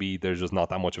maybe there's just not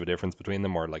that much of a difference between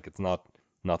them, or like it's not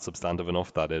substantive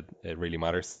enough that it really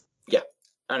matters. Yeah.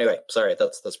 Anyway, sorry,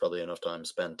 that's probably enough time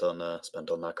spent on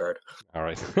that card. All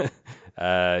right.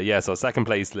 So second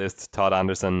place list, Todd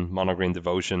Anderson, Mono Green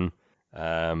Devotion.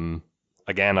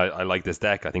 Again, I like this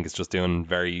deck. I think it's just doing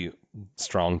very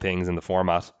strong things in the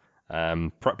format.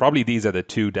 Probably these are the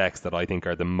 2 decks that I think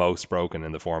are the most broken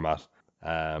in the format,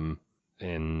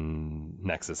 in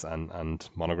Nexus and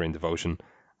Mono Green Devotion.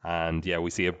 And yeah, we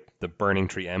see the Burning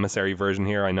Tree Emissary version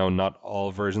here. I know not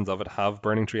all versions of it have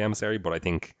Burning Tree Emissary, but I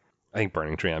think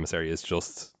Burning Tree Emissary is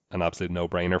just an absolute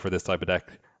no-brainer for this type of deck.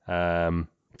 I mean,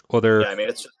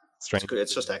 it's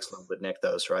just excellent with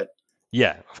Nykthos, right?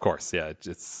 Yeah, of course. Yeah,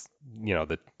 it's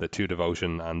the 2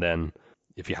 devotion, and then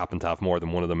if you happen to have more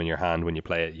than one of them in your hand when you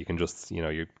play it, you can just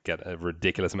you get a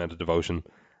ridiculous amount of devotion,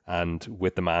 and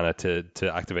with the mana to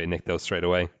activate Nykthos straight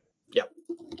away. Yeah.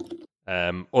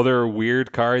 Other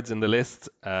weird cards in the list.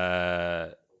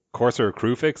 Corsair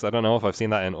Crewfix. I don't know if I've seen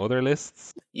that in other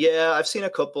lists. Yeah, I've seen a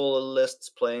couple of lists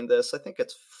playing this. I think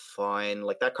it's fine.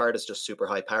 Like that card is just super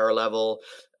high power level.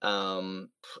 You're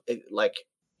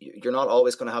not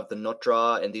always going to have the nut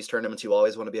draw in these tournaments. You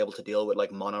always want to be able to deal with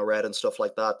like mono red and stuff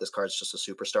like that. This card's just a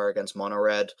superstar against mono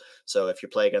red. So if you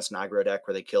play against an aggro deck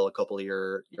where they kill a couple of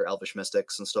your Elvish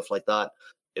Mystics and stuff like that,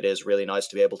 it is really nice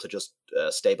to be able to just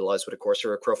stabilize with a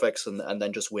Corsair Crewfix and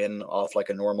then just win off like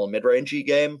a normal mid-rangey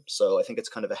game. So I think it's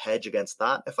kind of a hedge against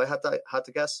that, if I had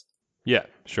to guess. Yeah,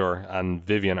 sure. And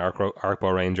Vivian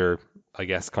Arcbow Ranger, I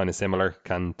guess kind of similar,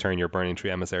 can turn your Burning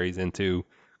Tree Emissaries into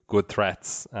good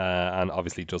threats, and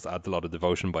obviously just adds a lot of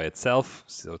devotion by itself.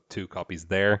 So 2 copies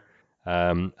there.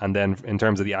 And then in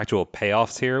terms of the actual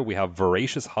payoffs here, we have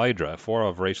Voracious Hydra, 4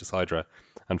 of Voracious Hydra,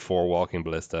 and 4 Walking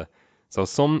Ballista. So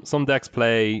some decks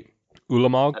play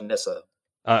Ulamog. And Nissa.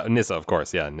 Nissa, of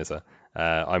course, yeah, Nissa.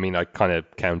 I mean, I kind of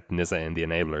count Nissa in the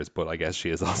enablers, but I guess she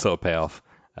is also a payoff.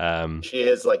 She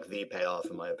is like the payoff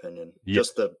in my opinion. Yeah.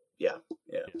 Just the yeah.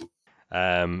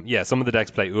 Some of the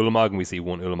decks play Ulamog, and we see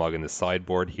one Ulamog in the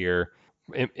sideboard here.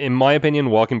 In my opinion,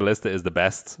 Walking Ballista is the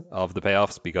best of the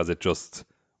payoffs because it just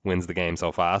wins the game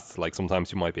so fast. Like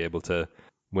sometimes you might be able to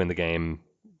win the game,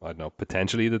 I don't know,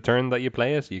 potentially the turn that you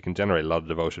play it. You can generate a lot of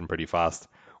devotion pretty fast.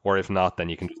 Or if not, then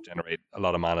you can just generate a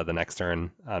lot of mana the next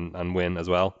turn and win as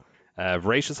well.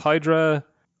 Voracious Hydra,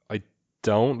 I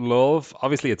don't love.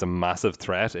 Obviously, it's a massive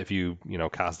threat. If you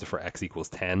cast it for X equals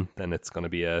 10, then it's going to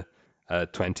be a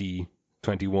 20,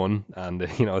 21, and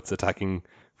it's attacking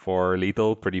for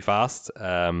lethal pretty fast.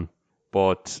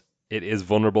 But it is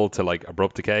vulnerable to like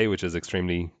Abrupt Decay, which is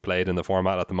extremely played in the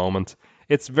format at the moment.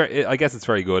 I guess it's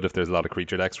very good if there's a lot of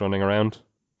creature decks running around.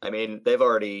 I mean, they've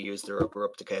already used their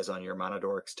Abrupt Decays on your Mana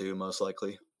Dorks too, most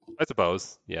likely. I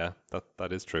suppose, yeah,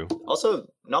 that is true. Also,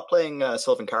 not playing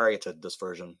Sylvan Caryatid this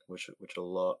version, which a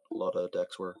lot of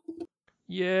decks were.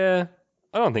 Yeah,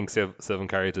 I don't think Sylvan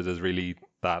Caryatid is really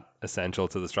that essential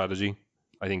to the strategy.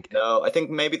 I think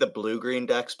maybe the blue-green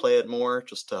decks play it more,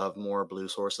 just to have more blue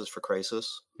sources for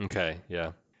Crisis. Okay,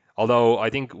 yeah. Although I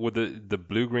think with the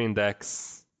blue-green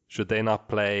decks, should they not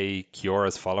play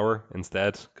Kiora's Follower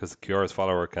instead? Because Kiora's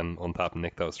Follower can untap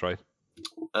Nykthos, right?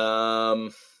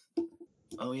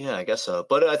 Oh yeah, I guess so.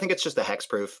 But I think it's just the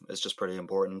hexproof. It's just pretty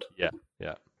important. Yeah.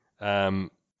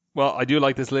 Well, I do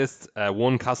like this list.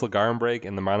 One Castle Garenbrig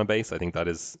in the mana base. I think that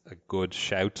is a good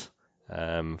shout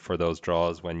for those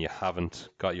draws when you haven't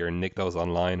got your Nykthos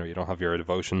online or you don't have your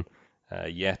devotion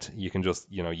yet. You can just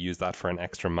use that for an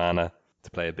extra mana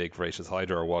to play a big Voracious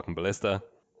Hydra or Walking Ballista.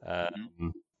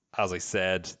 As I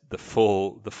said, the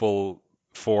full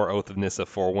 4 Oath of Nissa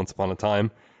for Once Upon a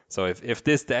Time. So if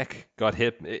this deck got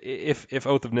hit, if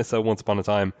Oath of Nissa Once Upon a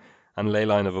Time and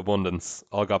Leyline of Abundance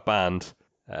all got banned,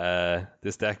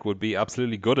 this deck would be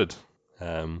absolutely gutted.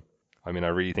 I mean, I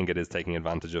really think it is taking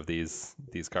advantage of these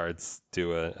cards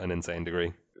to an insane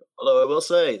degree. Although I will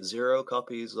say, 0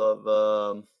 copies of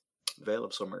Veil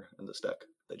of Summer in this deck.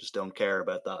 They just don't care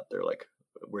about that. They're like,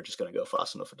 we're just going to go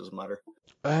fast enough. It doesn't matter.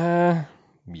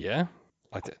 Yeah.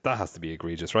 That has to be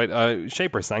egregious, right?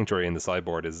 Shaper Sanctuary in the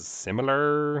sideboard is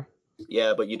similar.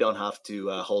 Yeah, but you don't have to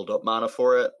hold up mana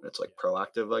for it. It's like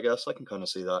proactive, I guess. I can kind of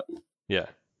see that. Yeah.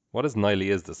 What is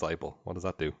Nylea's Disciple? What does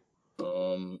that do?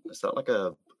 Is that like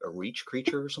a reach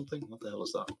creature or something? What the hell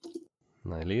is that?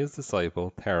 Nylea's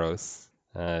Disciple, Theros.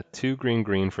 2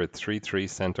 green for 3/3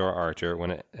 Centaur Archer.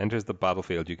 When it enters the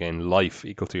battlefield, you gain life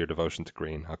equal to your devotion to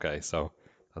green. Okay, so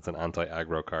that's an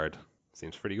anti-aggro card.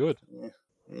 Seems pretty good.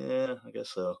 Yeah, I guess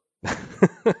so.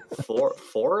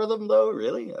 Four of them though,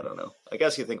 really? I don't know. I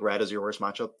guess you think red is your worst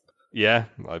matchup. Yeah,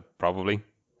 probably.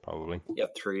 You have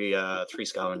three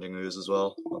Scavenging Ooze as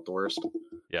well. Not the worst.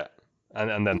 Yeah,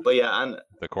 and then. But yeah, and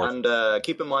the course. And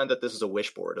keep in mind that this is a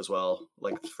wish board as well.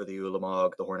 Like for the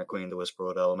Ulamog, the Hornet Queen, the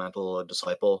Whisperwood Elemental, a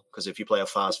Disciple. Because if you play a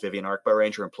fast Vivian Arcbow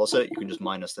Ranger and plus it, you can just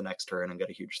minus the next turn and get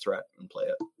a huge threat and play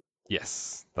it.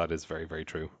 Yes, that is very, very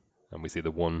true. And we see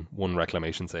the one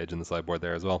Reclamation Sage in the sideboard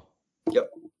there as well. Yep.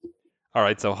 All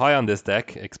right, so high on this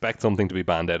deck. Expect something to be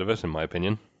banned out of it, in my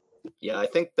opinion. Yeah, I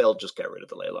think they'll just get rid of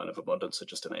the Leyline of Abundance. It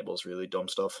just enables really dumb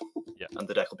stuff. Yeah. And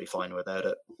the deck will be fine without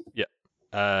it.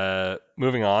 Yeah.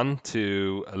 Moving on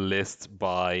to a list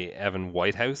by Evan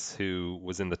Whitehouse, who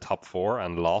was in the top 4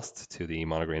 and lost to the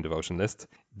Mono Green Devotion list.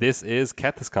 This is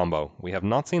Kethis Combo. We have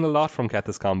not seen a lot from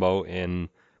Kethis Combo in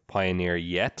Pioneer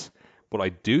yet, but I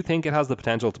do think it has the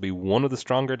potential to be one of the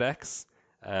stronger decks.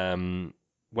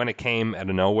 When it came out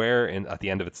of nowhere at the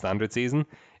end of its standard season,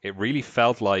 it really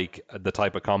felt like the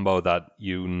type of combo that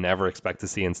you never expect to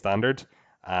see in standard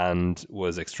and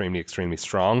was extremely, extremely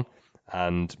strong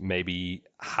and maybe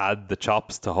had the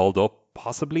chops to hold up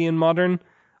possibly in modern,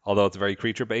 although it's very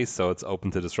creature based, so it's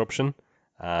open to disruption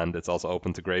and it's also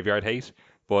open to graveyard hate.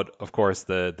 But of course,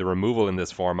 the removal in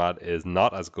this format is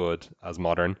not as good as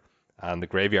modern, and the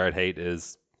graveyard hate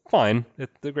is fine.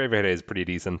 The graveyard hate is pretty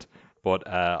decent, but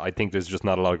I think there's just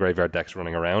not a lot of graveyard decks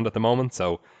running around at the moment,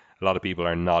 so a lot of people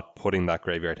are not putting that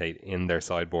graveyard hate in their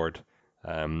sideboard.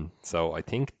 So I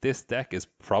think this deck is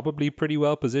probably pretty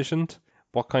well positioned.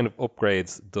 What kind of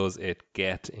upgrades does it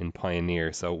get in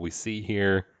Pioneer? So we see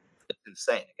here... It's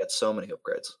insane. It gets so many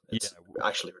upgrades. It's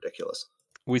actually ridiculous.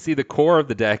 We see the core of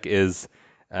the deck is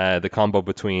the combo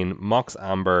between Mox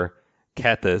Amber,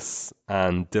 Kethis,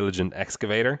 and Diligent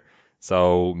Excavator.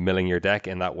 So milling your deck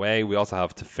in that way. We also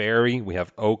have Teferi, we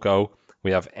have Oko,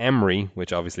 we have Emery,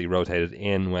 which obviously rotated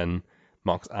in when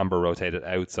Mox Amber rotated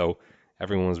out. So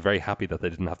everyone was very happy that they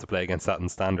didn't have to play against that in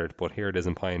Standard, but here it is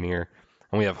in Pioneer.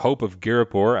 And we have Hope of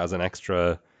Girapur as an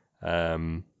extra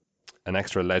an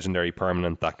extra legendary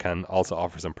permanent that can also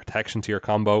offer some protection to your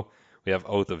combo. We have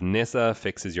Oath of Nissa,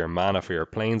 fixes your mana for your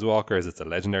planeswalkers. It's a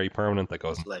legendary permanent that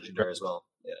goes. It's legendary as well.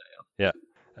 Yeah.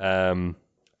 Yeah.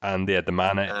 And yeah, the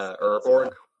mana.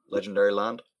 Urborg, legendary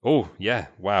land. Oh, yeah.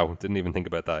 Wow. Didn't even think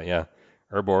about that. Yeah.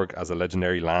 Urborg as a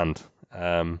legendary land.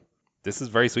 This is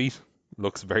very sweet.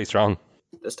 Looks very strong.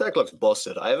 This deck looks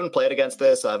busted. I haven't played against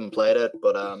this. I haven't played it,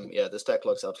 but yeah, this deck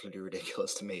looks absolutely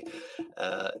ridiculous to me.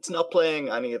 It's not playing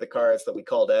any of the cards that we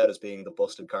called out as being the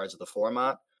busted cards of the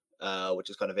format, which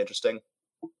is kind of interesting.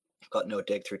 Got no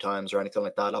dig through times or anything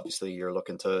like that. Obviously, you're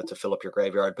looking to fill up your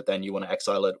graveyard, but then you want to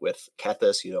exile it with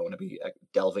Kethis. You don't want to be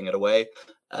delving it away.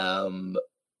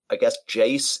 I guess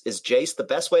Jace the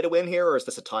best way to win here, or is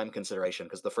this a time consideration?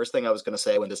 Because the first thing I was going to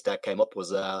say when this deck came up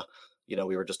was,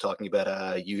 we were just talking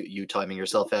about you timing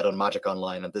yourself out on Magic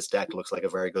Online, and this deck looks like a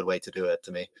very good way to do it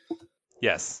to me.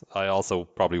 Yes, I also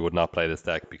probably would not play this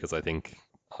deck because I think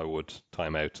I would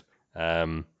time out.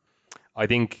 I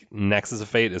think Nexus of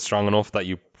Fate is strong enough that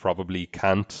you probably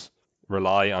can't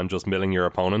rely on just milling your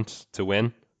opponent to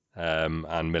win.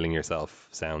 And milling yourself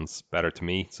sounds better to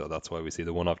me, so that's why we see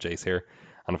the one-off Jace here.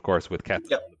 And of course, with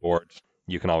Keth on the board,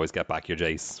 you can always get back your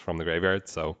Jace from the graveyard.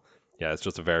 So yeah, it's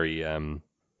just a very,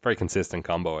 very consistent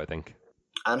combo, I think.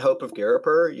 And Hope of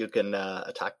Ghirapur, you can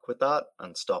attack with that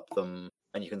and stop them,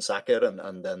 and you can sack it,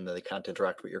 and then they can't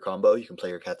interact with your combo. You can play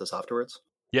your Kethis afterwards.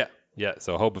 Yeah.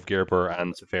 So Hope of Ghirapur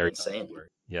and Teferi. Insane.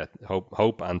 Yeah,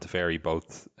 Hope and Teferi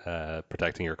both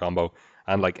protecting your combo.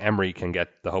 And like Emery can get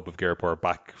the Hope of Ghirapur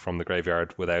back from the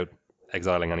graveyard without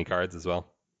exiling any cards as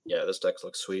well. Yeah, this deck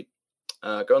looks sweet.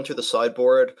 Going through the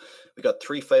sideboard, we got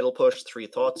 3 Fatal Push, 3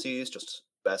 Thoughtseize, just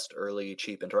best early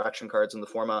cheap interaction cards in the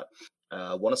format.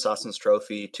 1 Assassin's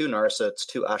Trophy, 2 Narsets,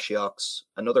 2 Ashioks,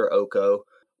 another Oko.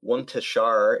 1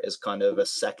 Tishar is kind of a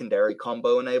secondary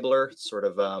combo enabler. It's sort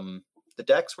of the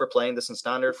decks were playing this in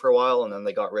Standard for a while, and then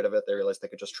they got rid of it. They realized they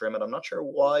could just trim it. I'm not sure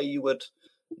why you would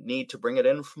need to bring it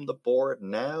in from the board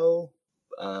now.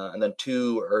 And then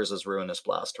 2 Urza's Ruinous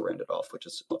Blast to round it off, which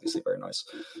is obviously very nice.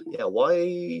 Yeah,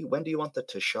 when do you want the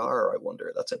Tishar, I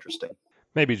wonder? That's interesting.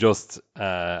 Maybe just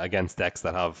against decks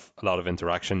that have a lot of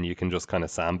interaction, you can just kind of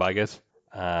sandbag it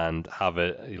and have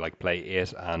it like play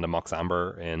it and a Mox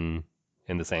Amber in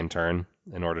the same turn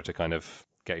in order to kind of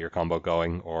get your combo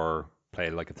going, or play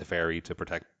like a Teferi to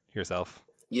protect yourself.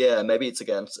 Yeah, maybe it's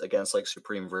against like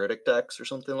Supreme Verdict decks or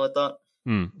something like that.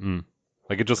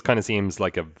 Like it just kind of seems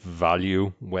like a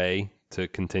value way to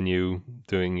continue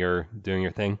doing your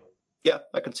thing. Yeah,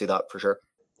 I can see that for sure.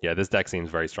 Yeah, this deck seems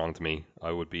very strong to me.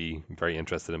 I would be very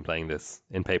interested in playing this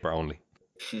in paper only.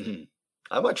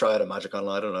 I might try it at Magic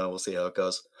Online. I don't know. We'll see how it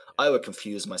goes. I would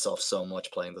confuse myself so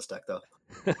much playing this deck, though.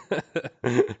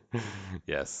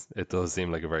 Yes, it does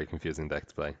seem like a very confusing deck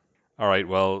to play. All right,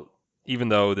 well, even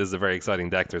though this is a very exciting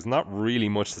deck, there's not really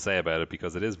much to say about it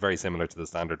because it is very similar to the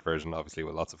standard version, obviously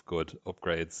with lots of good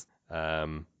upgrades.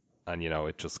 And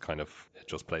it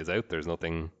just plays out. There's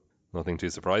nothing too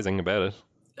surprising about it.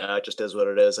 It just is what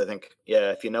it is. I think,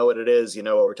 yeah, if you know what it is, you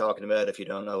know what we're talking about. If you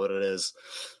don't know what it is,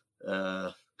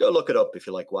 go look it up if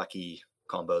you like wacky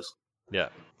combos. Yeah,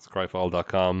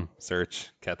 scryfall.com, search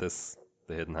Kethis,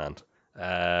 the Hidden Hand.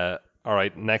 All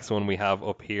right, next one we have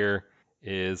up here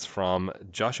is from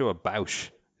Joshua Bausch,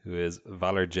 who is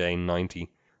Valor J90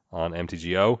 on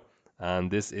MTGO, and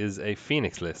this is a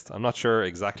Phoenix list. I'm not sure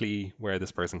exactly where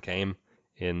this person came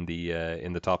in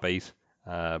the top 8,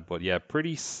 but yeah,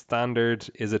 pretty standard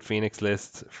Izzet Phoenix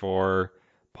list for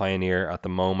Pioneer at the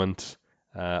moment.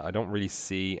 I don't really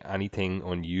see anything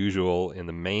unusual in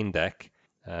the main deck.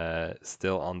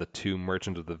 Still on the 2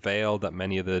 Merchant of the Veil that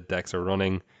many of the decks are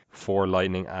running, 4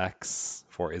 Lightning Axe,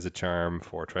 4 Izzet Charm,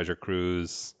 4 Treasure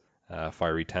Cruise,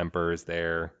 Fiery Temper is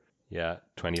there. Yeah,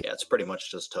 20. Yeah, it's pretty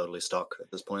much just totally stock at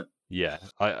this point. Yeah,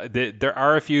 there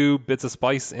are a few bits of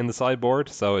spice in the sideboard,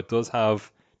 so it does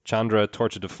have Chandra,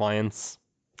 Torch of Defiance,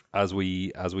 as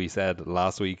we said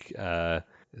last week. It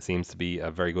seems to be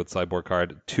a very good sideboard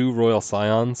card. 2 Royal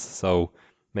Scions, so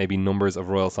maybe numbers of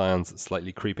Royal Scions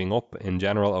slightly creeping up in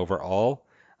general overall.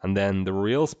 And then the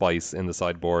real spice in the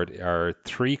sideboard are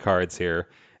 3 cards here.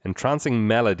 Entrancing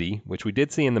Melody, which we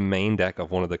did see in the main deck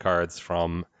of one of the cards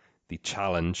from the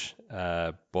challenge,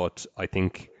 but I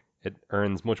think it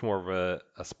earns much more of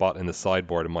a spot in the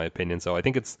sideboard in my opinion. So I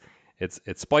think it's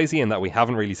spicy in that we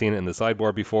haven't really seen it in the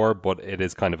sideboard before, but it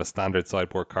is kind of a standard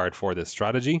sideboard card for this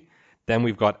strategy. Then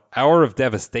we've got Hour of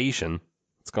Devastation.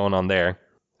 What's going on there?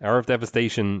 Hour of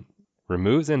Devastation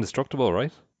removes Indestructible,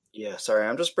 right? Yeah, sorry,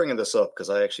 I'm just bringing this up because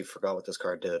I actually forgot what this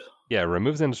card did. Yeah,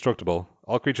 removes Indestructible.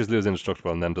 All creatures lose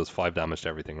Indestructible and then does 5 damage to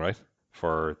everything, right?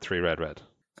 For 3 red.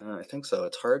 I think so.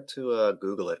 It's hard to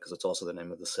Google it because it's also the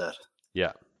name of the set.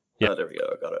 Yeah. Yeah. Oh, there we go.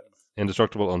 I got it.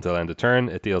 Indestructible until end of turn.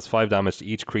 It deals 5 damage to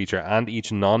each creature and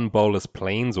each non-bolus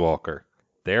planeswalker.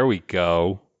 There we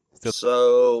go. Still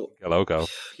So, kill Oko.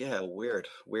 yeah, weird.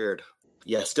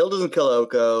 Yeah, still doesn't kill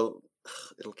Oko.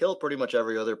 It'll kill pretty much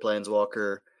every other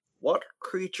planeswalker. What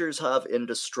creatures have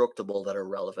indestructible that are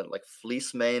relevant? Like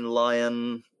Fleece Mane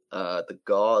Lion, the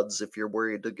Gods, if you're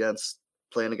worried against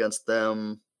playing against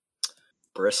them,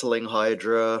 Bristling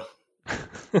Hydra.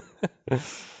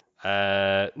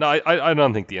 No, I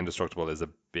don't think the indestructible is a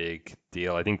big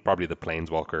deal. I think probably the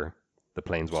planeswalker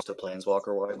Just a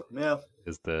planeswalker wipe. Yeah.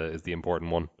 is the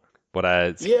important one.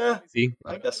 But Yeah, see,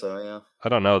 I guess so, yeah. I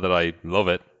don't know that I love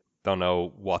it. Don't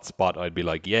know what spot I'd be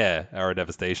like, yeah, Hour of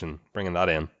Devastation, bringing that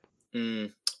in.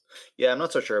 Yeah, I'm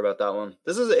not so sure about that one.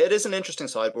 It is an interesting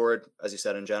sideboard, as you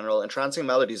said, in general. Entrancing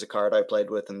Melody is a card I played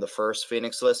with in the first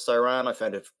Phoenix lists I ran. I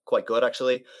found it quite good,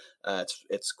 actually.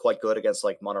 It's quite good against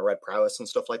like mono red prowess and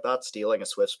stuff like that. Stealing a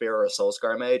Swift Spear or a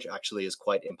Soulscar Mage actually is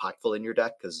quite impactful in your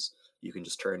deck because you can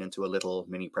just turn into a little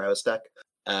mini prowess deck.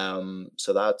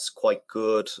 So that's quite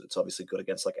good. It's obviously good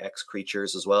against like X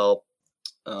creatures as well.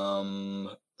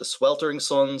 The Sweltering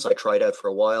Suns I tried out for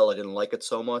a while. I didn't like it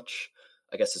so much.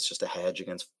 I guess it's just a hedge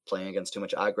against playing against too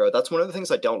much aggro. That's one of the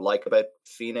things I don't like about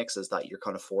Phoenix is that you're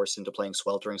kind of forced into playing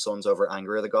Sweltering Suns over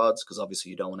Anger of the Gods because obviously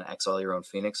you don't want to exile your own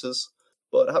Phoenixes.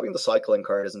 But having the cycling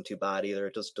card isn't too bad either.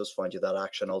 It does find you that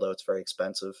action, although it's very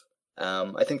expensive.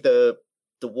 I think the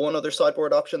one other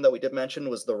sideboard option that we did mention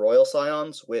was the Royal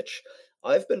Scions, which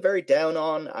I've been very down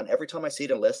on, and every time I see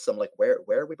it in lists, I'm like, where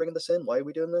are we bringing this in? Why are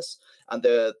we doing this? And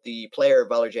the player,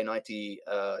 Valor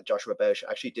J90, Joshua Bausch,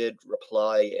 actually did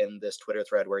reply in this Twitter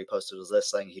thread where he posted his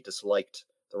list saying he disliked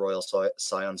the Royal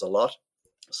Scions a lot.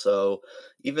 So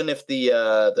even if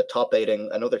the top eighting,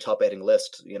 another top eighting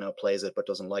list, plays it but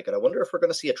doesn't like it, I wonder if we're going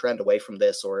to see a trend away from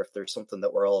this, or if there's something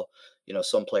that we're all,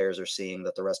 some players are seeing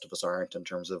that the rest of us aren't in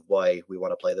terms of why we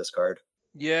want to play this card.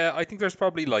 Yeah, I think there's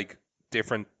probably like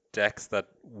different decks that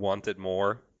want it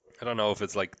more. I don't know if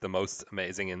it's like the most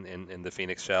amazing in the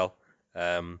Phoenix shell.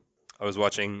 I was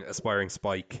watching Aspiring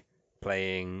Spike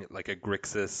playing like a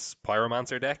Grixis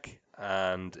Pyromancer deck,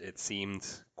 and it seemed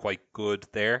quite good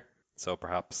there. So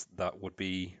perhaps that would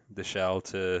be the shell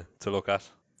to look at.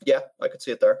 Yeah, I could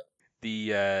see it there.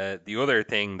 The other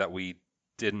thing that we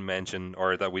didn't mention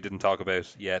or that we didn't talk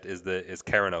about yet is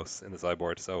Keranos in the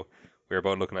sideboard. So we were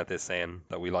both looking at this saying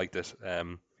that we liked it.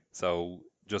 So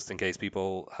just in case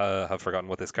people have forgotten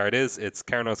what this card is, it's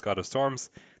Keranos, God of Storms,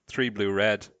 3 blue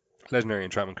red, legendary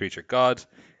enchantment creature god,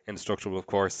 indestructible of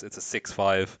course. It's a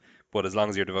 6/5, but as long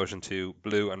as your devotion to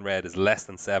blue and red is less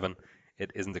than 7,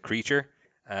 it isn't a creature.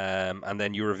 And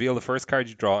then you reveal the first card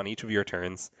you draw on each of your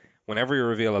turns. Whenever you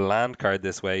reveal a land card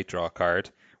this way, draw a card.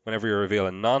 Whenever you reveal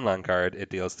a non-land card, it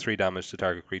deals 3 damage to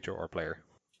target creature or player.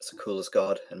 It's the coolest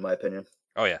god, in my opinion.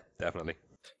 Oh yeah, definitely.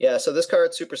 Yeah, so this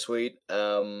card's super sweet.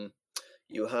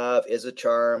 You have Izzet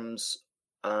Charms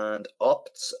and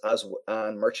Opts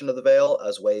and Merchant of the Veil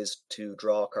as ways to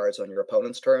draw cards on your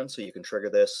opponent's turn, so you can trigger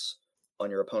this on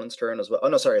your opponent's turn as well. Oh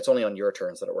no, sorry, it's only on your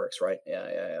turns that it works, right?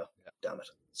 Yeah. Damn it,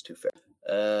 it's too fair.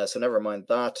 So never mind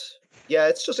that. Yeah,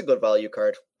 it's just a good value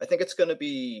card. I think it's going to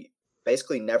be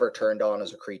basically never turned on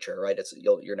as a creature, right?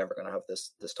 You're never going to have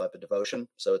this type of devotion,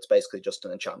 so it's basically just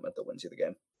an enchantment that wins you the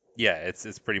game. Yeah,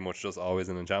 it's pretty much just always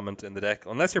an enchantment in the deck,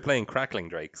 unless you're playing Crackling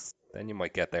Drakes. Then you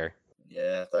might get there.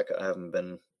 Yeah, I haven't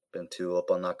been too up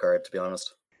on that card, to be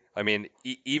honest. I mean,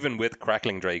 even with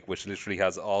Crackling Drake, which literally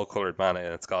has all colored mana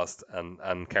in its cost, and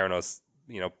Keranos,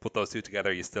 put those two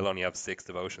together, you still only have 6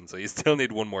 devotion, so you still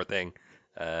need one more thing.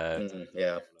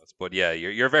 Yeah. But yeah,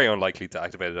 you're very unlikely to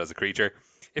activate it as a creature.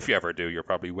 If you ever do, you're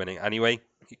probably winning anyway,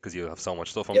 because you'll have so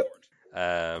much stuff on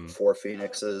board. 4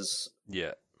 Phoenixes.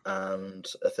 Yeah. And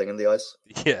a Thing in the Ice.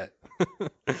 Yeah.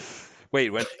 Wait,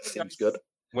 when seems good.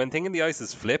 When Thing in the Ice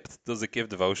is flipped, does it give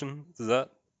devotion? How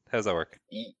does that work?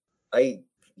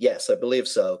 Yes, I believe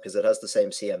so, because it has the same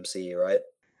CMC, right?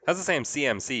 It has the same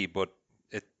CMC, but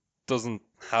it doesn't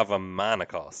have a mana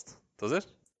cost, does it?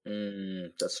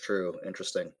 That's true.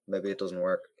 Interesting. Maybe it doesn't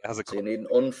work. So you need an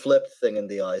unflipped Thing in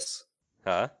the Ice.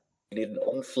 Huh? You need an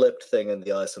unflipped Thing in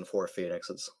the Ice and 4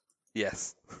 Phoenixes.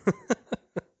 Yes.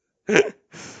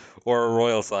 Or a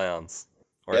Royal Scions.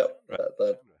 Yep,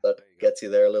 that gets you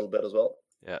there a little bit as well.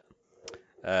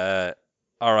 Yeah.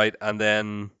 All right, and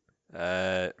then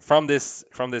from this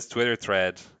Twitter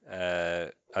thread,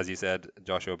 as you said,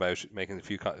 Joshua Bausch making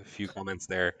a few comments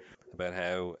there about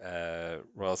how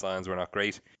Royal Scions were not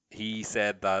great. He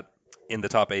said that in the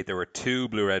top 8 there were 2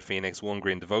 blue-red Phoenix, 1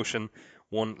 green Devotion,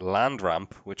 one land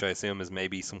ramp, which I assume is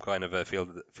maybe some kind of a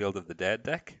Field of the Dead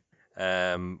deck.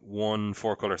 One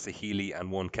 4-color Saheeli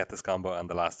and one Kethis combo, and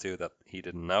the last two that he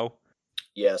didn't know.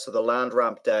 Yeah, so the land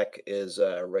ramp deck is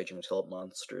Raging Tilt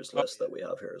Monsters list that we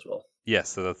have here as well. Yes,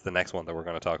 so that's the next one that we're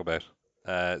going to talk about.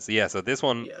 So this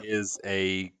one is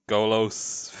a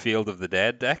Golos Field of the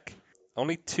Dead deck.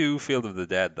 Only 2 Field of the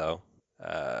Dead though.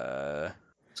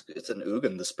 It's an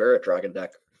Ugin the Spirit Dragon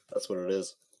deck. That's what it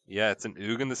is. Yeah, it's an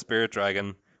Ugin the Spirit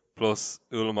Dragon plus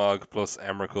Ulamog plus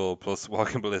Emrakul plus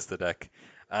Walking Ballista deck.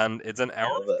 And it's an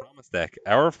Hour of Promise deck.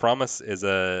 Hour of Promise is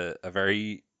a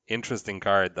very interesting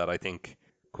card that I think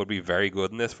could be very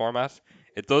good in this format.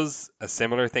 It does a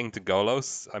similar thing to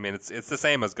Golos. I mean, it's the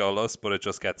same as Golos, but it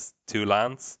just gets 2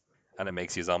 lands, and it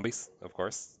makes you zombies, of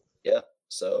course. Yeah,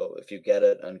 so if you get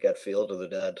it and get Field of the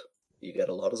Dead, you get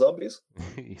a lot of zombies.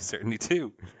 You certainly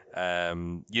do.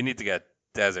 You need to get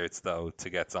deserts, though, to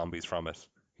get zombies from it.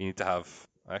 You need to have...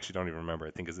 I actually don't even remember.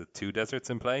 I think, is it 2 deserts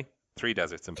in play? 3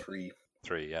 deserts in play.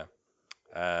 3, yeah.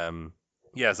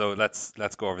 So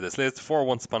let's go over this list. 4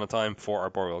 Once Upon a Time, 4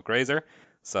 Arboreal Grazer.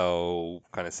 So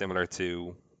kind of similar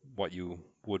to what you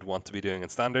would want to be doing in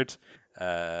Standard,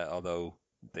 although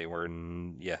they were,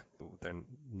 they're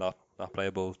not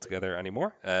playable together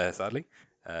anymore, sadly.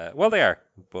 Well, they are,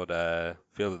 but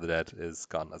Field of the Dead is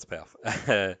gone as a payoff.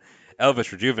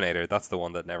 Elvish Rejuvenator, that's the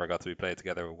one that never got to be played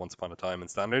together once upon a time in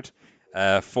Standard.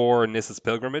 4 Nissa's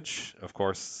Pilgrimage, of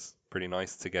course, pretty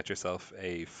nice to get yourself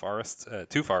a forest,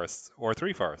 2 forests, or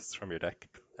 3 forests from your deck.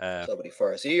 So many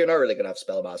forests. You're not really going to have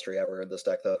Spell Mastery ever in this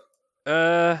deck, though.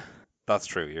 That's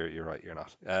true. You're right. You're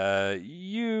not.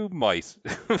 You might.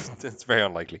 It's very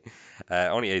unlikely.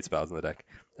 Only 8 spells in the deck.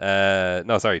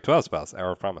 No, sorry, 12 spells.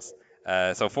 Hour of Promise.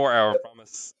 So 4 Hour of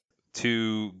Promise,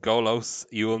 2 Golos.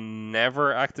 You will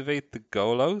never activate the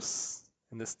Golos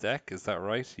in this deck. Is that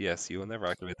right? Yes, you will never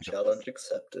activate the Challenge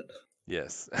accepted.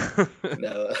 Yes.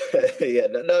 No,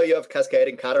 no, you have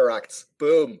Cascading Cataracts.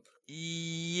 Boom.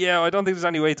 Yeah, I don't think there's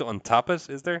any way to untap it,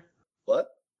 is there? What?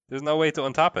 There's no way to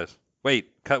untap it.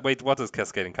 Wait, what does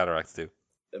Cascading Cataracts do?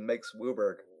 It makes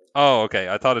Wooburg. Oh, okay.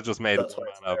 I thought it just made 1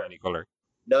 mana of any color.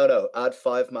 No. Add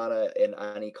 5 mana in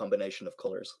any combination of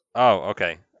colors. Oh,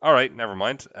 okay. All right, never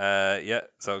mind.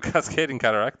 So Cascading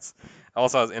Cataracts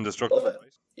also has Indestructible, right?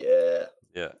 Yeah.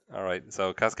 Yeah, all right.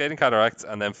 So Cascading Cataracts,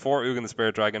 and then 4 Ugin the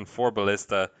Spirit Dragon, 4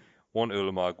 Ballista, 1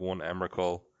 Ulamog, 1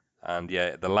 Emrakul. And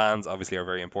yeah, the lands obviously are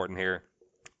very important here.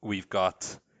 We've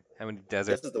got... How many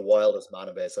deserts? This is the wildest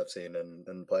mana base I've seen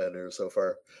in Pioneer so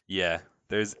far. Yeah,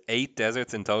 there's 8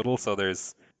 deserts in total, so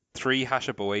there's 3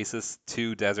 Hashep Oasis,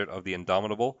 2 Desert of the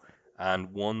Indomitable, and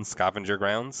 1 Scavenger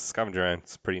Grounds. Scavenger Grounds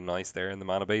is pretty nice there in the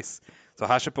mana base. So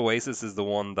Hashep Oasis is the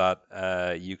one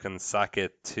that you can sack a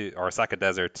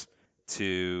desert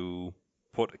to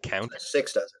put a count.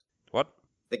 6 deserts. What? I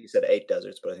think you said 8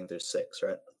 deserts, but I think there's 6,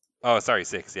 right? Oh, sorry,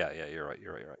 6. Yeah, you're right.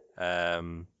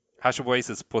 Hashep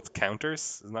Oasis puts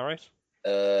counters, isn't that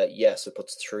right? Yes, it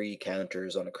puts 3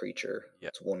 counters on a creature. Yeah.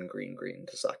 It's 1 green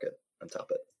to sack it and tap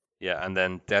it. Yeah, and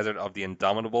then Desert of the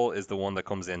Indomitable is the one that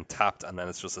comes in tapped, and then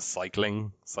it's just a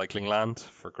cycling land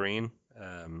for green.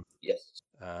 Yes.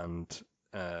 And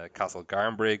Castle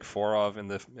Garnbrig, 4 of in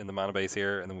the mana base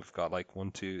here, and then we've got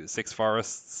 6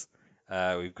 forests.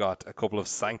 We've got a couple of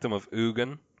Sanctum of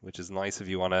Ugin, which is nice if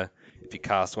you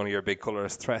cast one of your big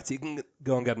colorless threats, you can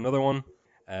go and get another one.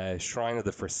 Shrine of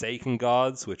the Forsaken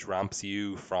Gods, which ramps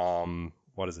you from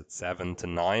 7 to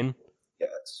 9. Yeah,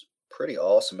 it's pretty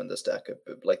awesome in this deck.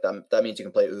 Like that means you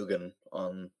can play Ugin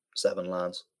on 7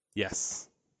 lands. Yes.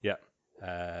 Yeah.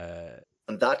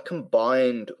 And that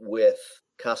combined with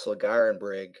Castle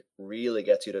Garnbrig really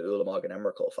gets you to Ulamog and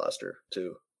Emrakul faster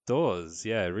too. Does,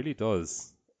 yeah, it really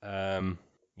does.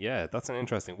 Yeah, that's an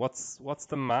interesting. What's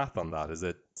the math on that? Is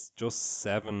it just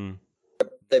 7?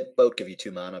 They both give you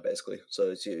 2 mana basically.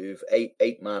 So you've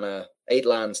 8 mana, 8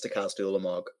 lands to cast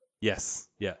Ulamog. Yes.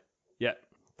 Yeah.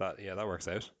 That works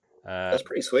out. That's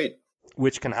pretty sweet.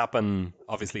 Which can happen,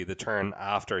 obviously, the turn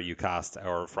after you cast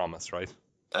Hour of Promise, right?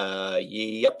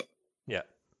 Yep. Yeah,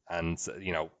 and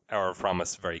Hour of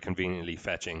Promise very conveniently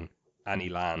fetching any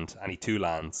 2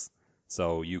 lands.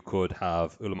 So you could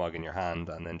have Ulamog in your hand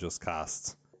and then just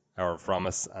cast Hour of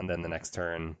Promise, and then the next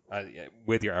turn,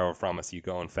 with your Hour of Promise, you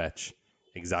go and fetch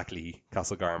exactly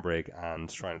Castle Garnbrig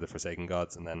and Shrine of the Forsaken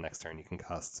Gods, and then next turn you can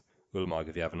cast Ulamog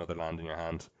if you have another land in your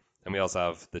hand. And we also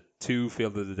have the 2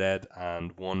 Field of the Dead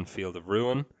and 1 Field of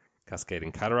Ruin,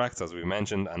 Cascading Cataracts, as we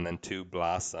mentioned, and then 2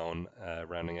 Blast Zone,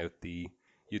 rounding out the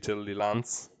utility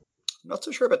lands. Not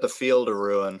so sure about the Field of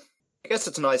Ruin. I guess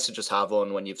it's nice to just have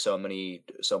one when you've so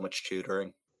much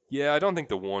tutoring. Yeah, I don't think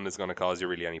the one is going to cause you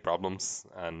really any problems.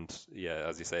 And yeah,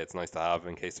 as you say, it's nice to have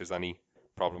in case there's any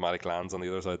problematic lands on the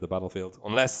other side of the battlefield.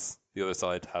 Unless the other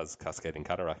side has Cascading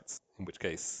Cataracts, in which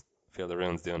case Field of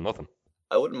Ruin's doing nothing.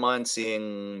 I wouldn't mind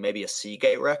seeing maybe a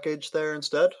Seagate Wreckage there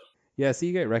instead. Yeah,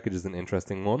 Seagate Wreckage is an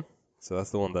interesting one. So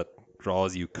that's the one that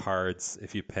draws you cards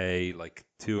if you pay like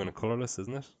 2 and a colorless,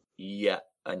 isn't it? Yeah,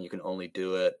 and you can only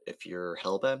do it if you're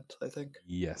Hellbent, I think.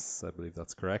 Yes, I believe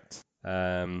that's correct.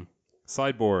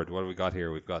 Sideboard, what have we got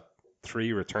here? We've got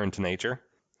 3 Return to Nature.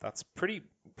 That's pretty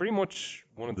much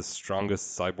one of the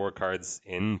strongest sideboard cards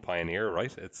in Pioneer,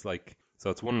 right? It's like, so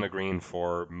it's 1 and a green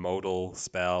for modal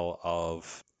spell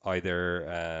of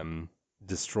either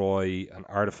destroy an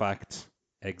artifact,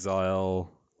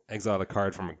 exile a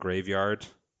card from a graveyard,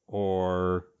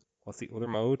 or what's the other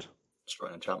mode? Destroy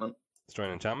an enchantment. Destroy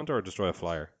an enchantment or destroy a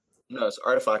flyer? No, it's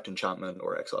artifact, enchantment,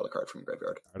 or exile a card from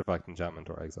graveyard. Artifact, enchantment,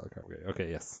 or exile card.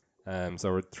 Okay, yes.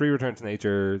 So we're 3 Return to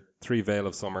Nature, 3 Veil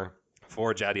of Summer,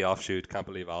 4 Jaddy Offshoot. Can't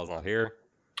believe Al's not here.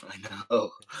 I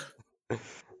know.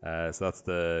 So that's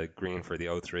the green for the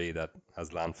 0-3 that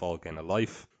has landfall, gain a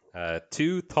life.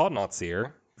 2 Thought Knot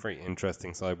Seer. Very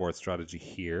interesting sideboard strategy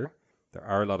here. There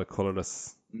are a lot of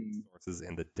colorless sources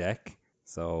in the deck,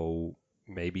 so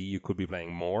maybe you could be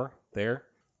playing more there.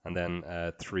 And then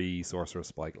 3 Sorcerer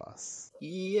Spyglass.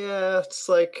 Yeah, it's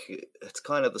like it's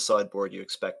kind of the sideboard you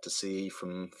expect to see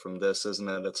from this, isn't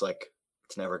it? It's like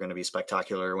it's never going to be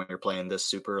spectacular when you're playing this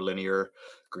super linear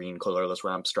green colorless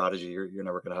ramp strategy. You're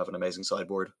never going to have an amazing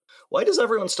sideboard. Why does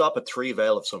everyone stop at 3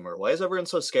 Veil of Summer? Why is everyone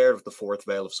so scared of the 4th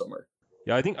Veil of Summer?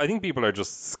 Yeah, I think people are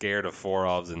just scared of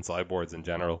 4-ofs in sideboards in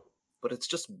general. But it's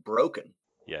just broken.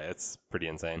 Yeah, it's pretty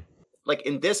insane. Like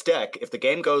in this deck, if the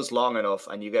game goes long enough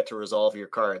and you get to resolve your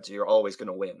cards, you're always going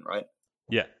to win, right?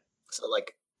 Yeah. So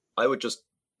like, I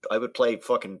would play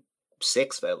fucking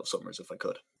 6 Veil of Summers if I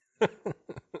could.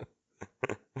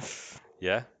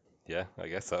 Yeah, I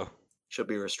guess so. Should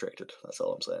be restricted. That's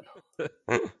all I'm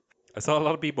saying. I saw a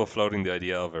lot of people floating the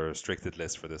idea of a restricted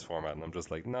list for this format, and I'm just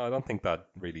like, no, I don't think that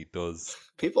really does.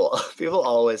 People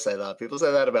always say that. People say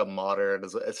that about Modern.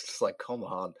 It's just like, come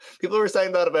on. People were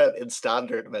saying that about in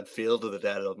Standard, about Field of the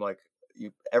Dead. I'm like,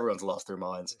 everyone's lost their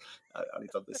minds.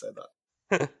 Anytime they say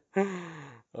that.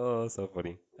 Oh, so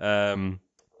funny.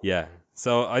 Yeah.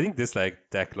 So I think this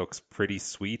deck looks pretty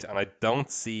sweet, and I don't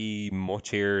see much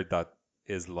here that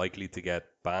is likely to get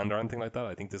banned or anything like that.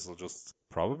 I think this will just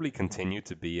probably continue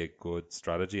to be a good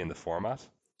strategy in the format.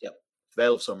 Yep.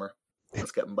 Veil of Summer.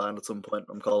 That's getting banned at some point.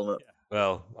 I'm calling it. Yeah.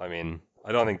 Well, I mean,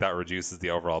 I don't think that reduces the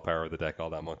overall power of the deck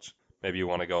all that much. Maybe you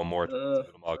want to go more to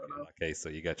Ulamog in that case, so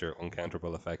you get your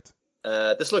uncounterable effect.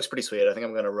 This looks pretty sweet. I think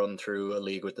I'm going to run through a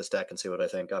league with this deck and see what I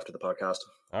think after the podcast.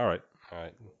 All right.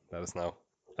 Let us know.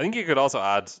 I think you could also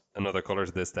add another color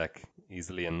to this deck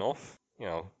easily enough. You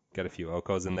know, get a few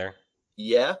Okos in there.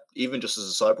 Yeah, even just as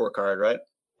a sideboard card, right?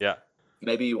 Yeah.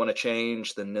 Maybe you want to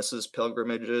change the Nissa's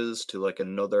Pilgrimages to like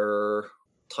another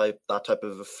type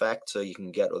of effect so you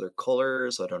can get other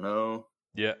colors. I don't know.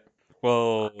 Yeah.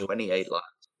 Well, 28 lands.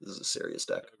 This is a serious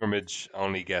deck. Pilgrimage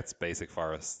only gets basic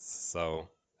forests, so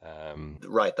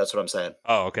right, that's what I'm saying.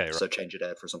 Oh, okay. Right. So change it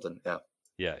out for something.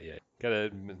 Yeah. Yeah.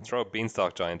 Throw a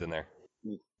Beanstalk Giant in there.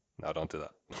 Ooh. No, don't do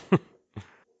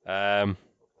that.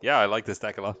 Yeah, I like this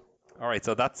deck a lot. All right,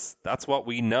 so that's what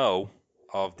we know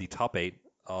of the top 8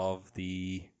 of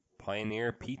the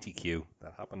Pioneer PTQ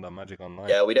that happened on Magic Online.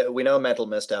 Yeah, we know Mental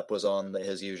Misstep was on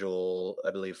his usual,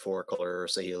 I believe, 4-color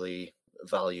Saheeli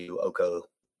value Oko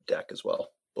deck as well,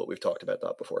 but we've talked about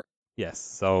that before. Yes,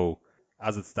 so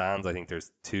as it stands, I think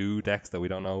there's 2 decks that we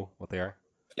don't know what they are.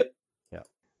 Yep. Yeah.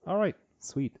 All right,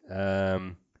 sweet.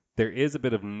 There is a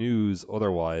bit of news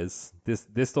otherwise.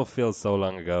 This stuff feels so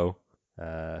long ago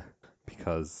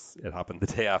because it happened the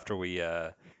day after we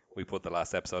put the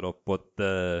last episode up, but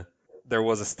there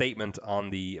was a statement on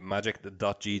the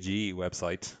magic.gg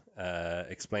website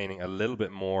explaining a little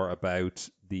bit more about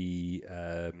the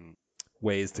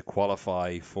ways to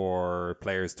qualify for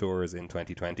Players Tours in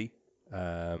 2020.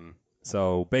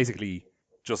 So basically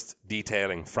just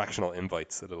detailing fractional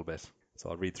invites a little bit. So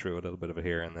I'll read through a little bit of it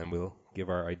here and then we'll give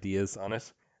our ideas on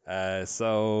it.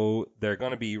 So they're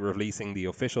going to be releasing the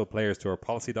official Players Tour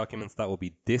policy documents. That will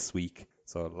be this week.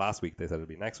 So last week they said it'll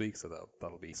be next week, so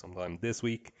that'll be sometime this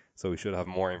week. So we should have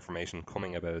more information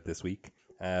coming about it this week.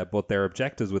 But their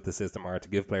objectives with the system are to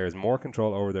give players more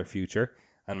control over their future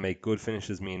and make good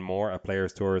finishes mean more at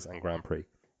Players Tours and Grand Prix.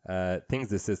 Things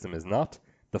this system is not.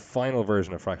 The final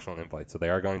version of fractional invite. So they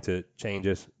are going to change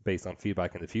it based on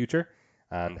feedback in the future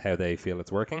and how they feel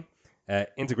it's working.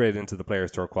 Integrated into the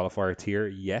Players Tour qualifier tier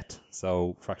yet.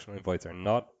 So fractional invites are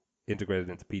not integrated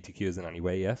into PTQs in any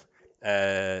way yet.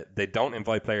 They don't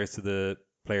invite players to the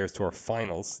Players Tour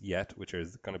finals yet, which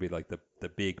is going to be like the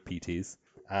big PTs.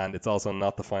 And it's also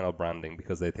not the final branding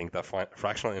because they think that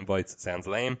fractional invites sounds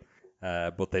lame,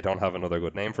 but they don't have another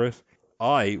good name for it.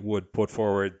 I would put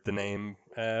forward the name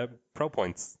Pro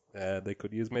Points. They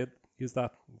could use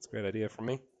that. It's a great idea for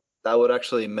me. That would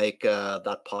actually make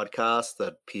that podcast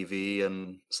that PV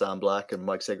and Sam Black and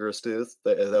Mike Sigrist do.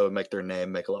 That would make their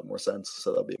name make a lot more sense.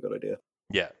 So that'd be a good idea.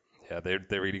 Yeah,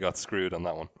 they really got screwed on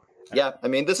that one. Yeah, I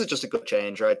mean, this is just a good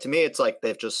change, right? To me, it's like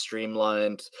they've just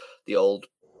streamlined the old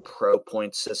Pro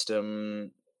Point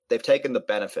system. They've taken the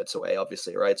benefits away,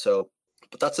 obviously, right? So,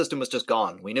 but that system was just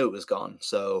gone. We knew it was gone.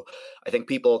 So I think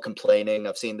people complaining,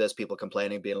 I've seen this, people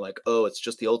complaining, being like, oh, it's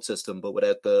just the old system, but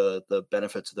without the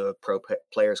benefits of the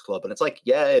Players Club. And it's like,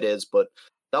 yeah, it is, but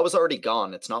that was already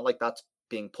gone. It's not like that's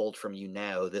being pulled from you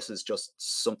now. This is just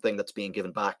something that's being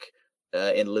given back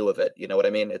in lieu of it. You know what I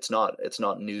mean? It's not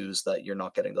news that you're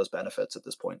not getting those benefits at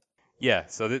this point. Yeah,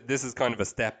 so this is kind of a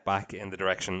step back in the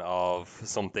direction of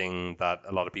something that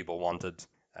a lot of people wanted.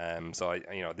 So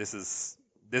this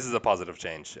is a positive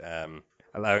change.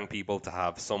 Allowing people to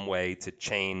have some way to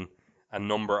chain a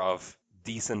number of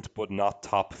decent but not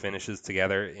top finishes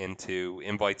together into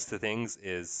invites to things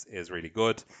is really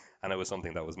good, and it was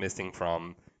something that was missing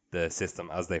from the system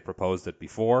as they proposed it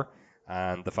before.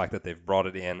 And the fact that they've brought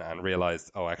it in and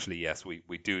realized, oh, actually, yes,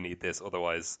 we do need this,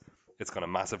 otherwise it's going to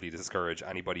massively discourage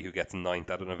anybody who gets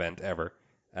ninth at an event ever.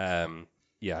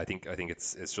 I think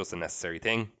it's just a necessary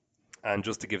thing. And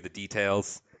just to give the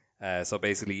details, so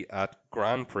basically at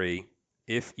Grand Prix,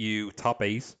 if you top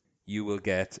 8, you will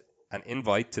get an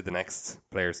invite to the next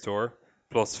Players Tour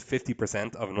plus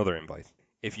 50% of another invite.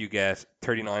 If you get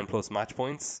 39 plus match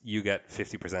points, you get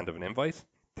 50% of an invite.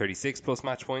 36 plus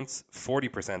match points,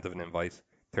 40% of an invite.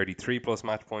 33 plus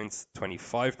match points,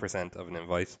 25% of an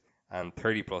invite. And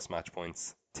 30 plus match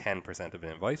points, 10% of an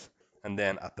invite. And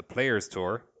then at the Players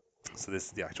Tour, so this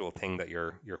is the actual thing that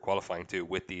you're qualifying to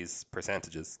with these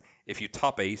percentages. If you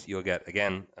top 8, you'll get,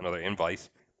 again, another invite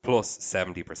plus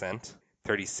 70%.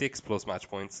 36 plus match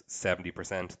points,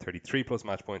 70%. 33 plus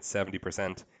match points,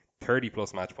 70%. 30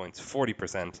 plus match points,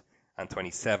 40%. And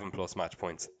 27 plus match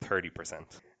points,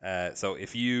 30%. So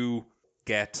if you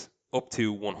get up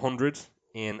to 100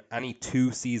 in any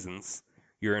 2 seasons,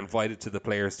 you're invited to the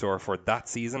Players Tour for that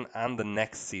season and the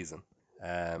next season.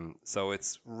 So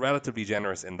it's relatively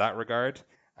generous in that regard.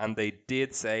 And they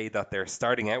did say that they're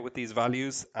starting out with these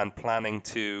values and planning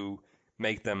to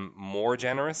make them more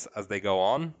generous as they go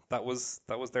on. That was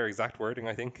their exact wording,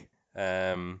 I think.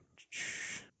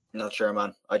 Not sure,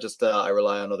 man. I just I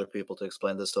rely on other people to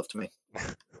explain this stuff to me.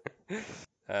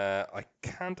 I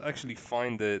can't actually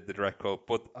find the direct quote,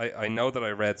 but I know that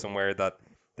I read somewhere that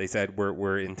they said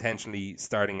we're intentionally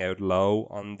starting out low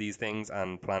on these things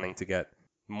and planning to get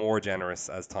more generous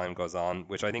as time goes on,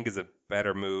 which I think is a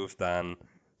better move than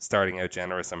starting out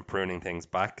generous and pruning things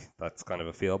back. That's kind of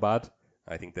a feel bad.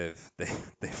 I think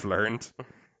they've learned.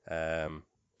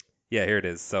 Yeah, here it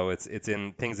is. So it's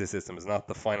in Things This System. It's not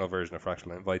the final version of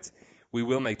fractional invites. We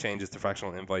will make changes to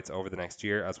fractional invites over the next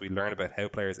year as we learn about how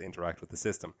players interact with the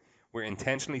system. We're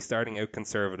intentionally starting out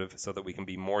conservative so that we can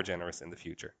be more generous in the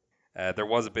future. There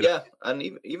was a bit. Yeah, and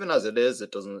even as it is,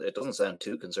 it doesn't sound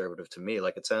too conservative to me.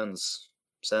 Like it sounds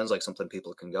like something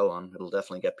people can go on. It'll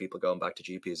definitely get people going back to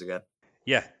GPs again.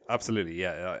 Yeah, absolutely.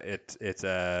 Yeah,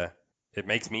 it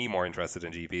makes me more interested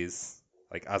in GPs.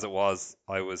 Like as it was,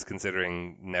 I was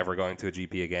considering never going to a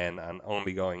GP again and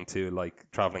only going to like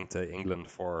traveling to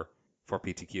England for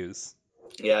PTQs.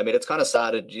 Yeah, I mean it's kind of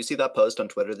sad. Did you see that post on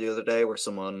Twitter the other day where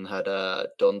someone had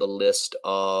done the list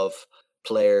of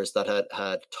players that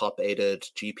had top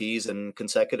 8'd GPs in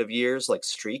consecutive years, like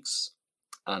streaks,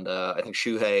 and I think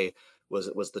Shuhei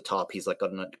was the top. He's like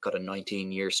got a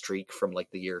 19-year streak from like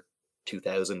the year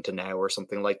 2000 to now or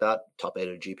something like that. Top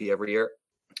 8'd GP every year.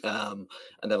 And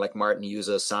then like Martin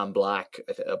Yuza, Sam Black,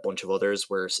 a bunch of others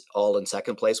were all in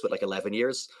second place with like 11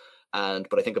 years.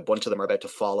 But I think a bunch of them are about to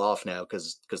fall off now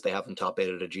because they haven't top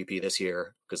 8'd a GP this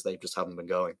year because they just haven't been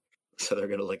going. So they're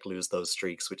going to like lose those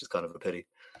streaks, which is kind of a pity.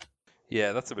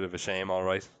 Yeah, that's a bit of a shame, all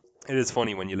right. It is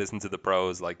funny when you listen to the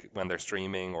pros, like when they're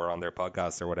streaming or on their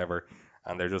podcasts or whatever,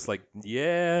 and they're just like,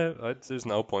 yeah, there's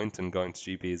no point in going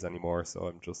to GPs anymore, so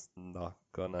I'm just not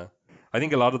gonna. I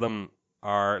think a lot of them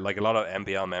are, like a lot of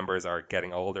MPL members are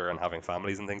getting older and having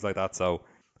families and things like that, so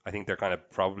I think they're kind of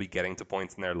probably getting to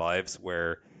points in their lives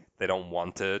where they don't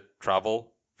want to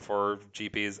travel for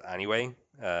GPs anyway.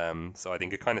 So I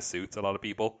think it kind of suits a lot of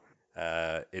people.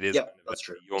 It is Yeah, kind of that's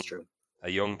true. young, That's true. a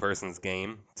young person's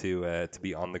game to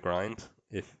be on the grind,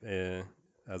 if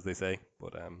as they say.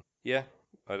 But yeah,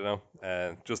 I don't know.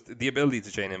 Just the ability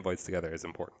to chain invites together is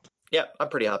important. Yeah, I'm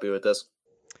pretty happy with this.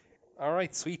 All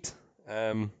right, sweet.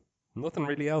 Nothing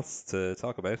really else to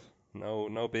talk about.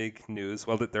 No big news.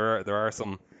 Well, there are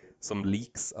some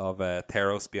leaks of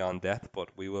Theros Beyond Death, but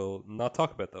we will not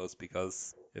talk about those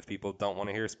because if people don't want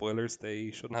to hear spoilers,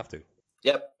 they shouldn't have to.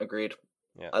 Yep, agreed.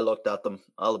 Yeah. I looked at them.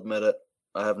 I'll admit it.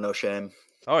 I have no shame.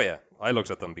 Oh yeah, I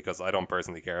looked at them because I don't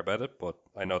personally care about it, but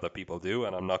I know that people do,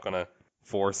 and I'm not gonna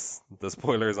force the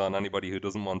spoilers on anybody who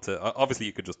doesn't want to. Obviously,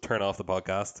 you could just turn off the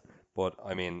podcast, but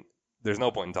I mean, there's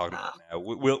no point in talking about it now.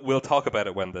 We'll talk about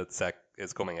it when the sec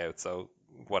is coming out. So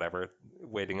whatever,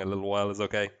 waiting a little while is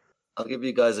okay. I'll give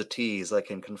you guys a tease. I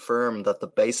can confirm that the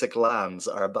basic lands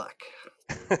are back.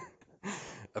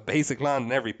 A basic land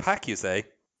in every pack, you say?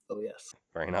 Oh yes.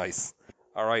 Very nice.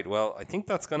 All right, well, I think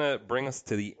that's gonna bring us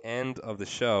to the end of the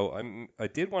show. I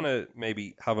did want to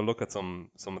maybe have a look at some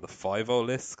of the 5-0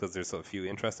 lists because there's a few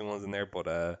interesting ones in there, but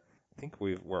I think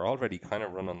we're already kind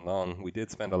of running long. We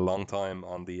did spend a long time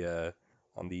on the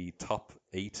top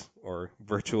 8 or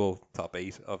virtual top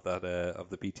 8 of that of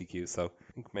the PTQ, so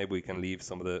I think maybe we can leave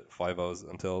some of the 5-0s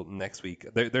until next week.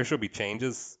 There should be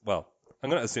changes. Well, I'm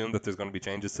going to assume that there's going to be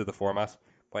changes to the format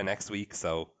by next week,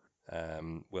 so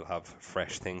we'll have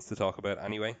fresh things to talk about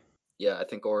anyway. Yeah, I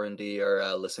think R&D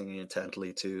are listening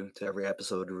intently to every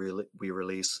episode we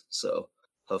release, so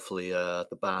hopefully the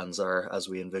bans are as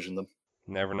we envision them.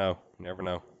 Never know.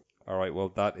 All right, well,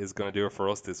 that is going to do it for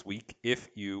us this week. If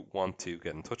you want to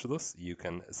get in touch with us, you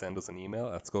can send us an email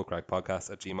at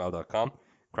skullcrackpodcast@gmail.com.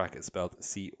 Crack is spelled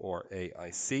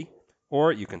Craic.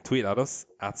 Or you can tweet at us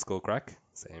at skullcrack,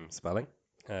 same spelling.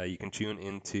 You can tune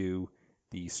into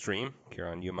the stream.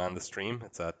 Kieran, you man the stream.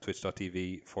 It's at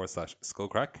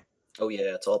twitch.tv/skullcrack. Oh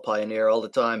yeah, it's all Pioneer all the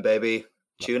time, baby.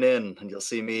 Tune in and you'll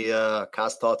see me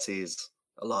cast Thoughtseize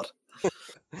a lot.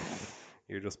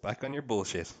 You're just back on your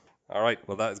bullshit. All right,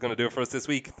 well, that is going to do it for us this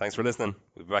week. Thanks for listening.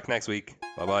 We'll be back next week.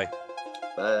 Bye-bye.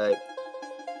 Bye.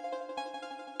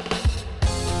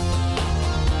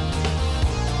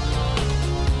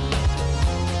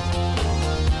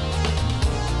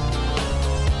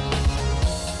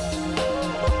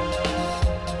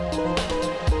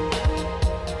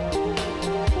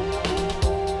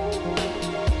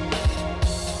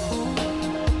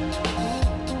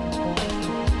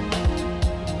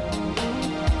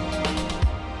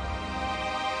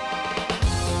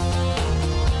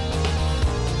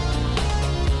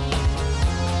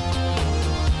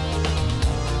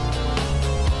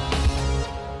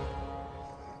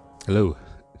 Hello.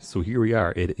 So here we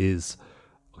are. It is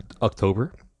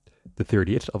October, the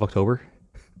 30th of October.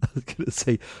 I was going to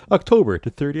say October, the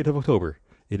 30th of October.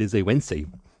 It is a Wednesday.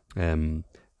 And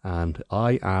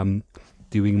I am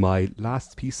doing my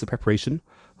last piece of preparation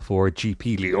for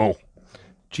GP Lyon.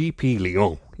 GP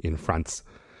Lyon in France.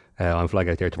 I'm flying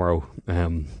out there tomorrow.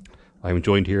 I'm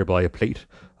joined here by a plate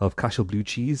of Cashel Blue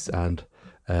Cheese and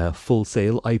Full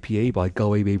Sail IPA by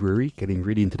Galway Bay Brewery, getting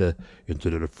really into the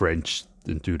French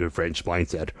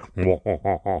mindset.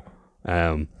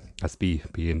 That's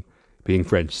being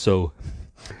French. So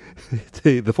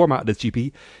the format of this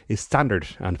GP is standard,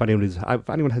 and if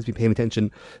anyone has been paying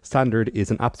attention, standard is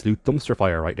an absolute dumpster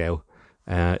fire right now.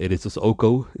 It is just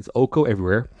Oko. It's Oko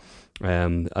everywhere.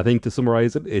 I think to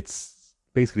summarize it, it's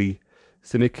basically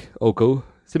Simic Oko.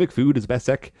 Simic Food is the best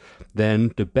deck.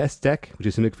 Then the best deck, which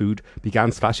is Simic Food,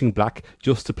 began splashing black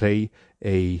just to play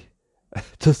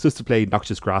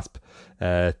Noxious Grasp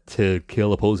to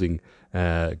kill opposing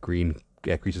green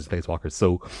creatures and planeswalkers.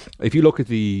 So if you look at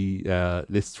the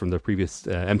lists from the previous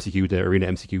MCQ, the Arena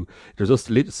MCQ, there's just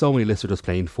so many lists are just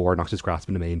playing for Noxious Grasp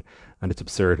in the main, and it's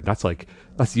absurd. And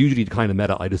that's usually the kind of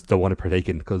meta I just don't want to partake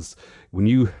in, because when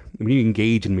you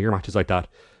engage in mirror matches like that,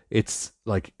 it's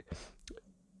like,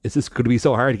 it's just going to be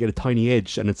so hard to get a tiny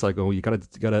edge, and it's like, oh, you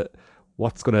gotta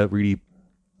what's going to really,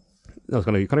 you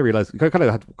kind of realize, you kind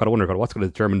of got to wonder what's going to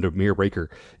determine the mirror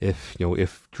breaker.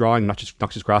 If drawing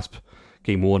Noxious Grasp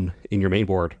game 1 in your main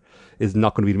board is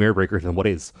not going to be the mirror breaker, then what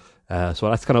is? So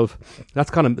that's kind of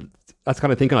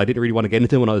thinking I didn't really want to get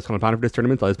into when I was kind of planning for this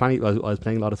tournament. I was playing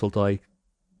a lot of Sultai.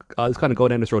 I was kind of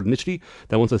going down this road initially.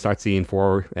 Then once I start seeing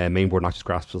 4 main board Noxious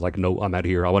Grasps, I was like, no, I'm out of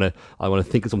here. I want to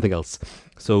think of something else.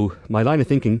 So my line of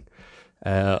thinking,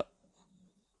 I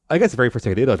guess the very first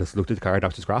thing I did, I just looked at the card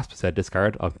Noxious Grasp, said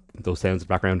discard. Those sounds in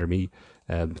the background are me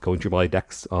going through my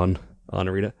decks on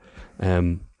Arena.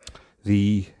 So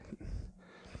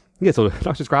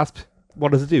Noxious Grasp,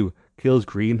 what does it do? Kills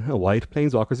green and white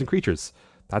planeswalkers and creatures.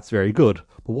 That's very good.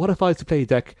 But what if I was to play a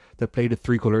deck that played the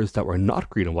 3 colors that were not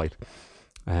green and white?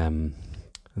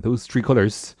 Those 3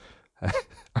 colors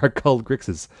are called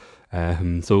Grixis.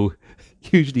 So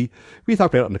usually we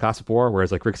talked about it on the cast before,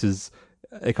 whereas like Grixis,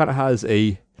 it kind of has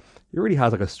it really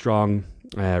has like a strong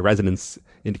resonance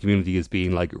in the community as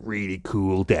being like really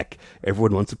cool deck.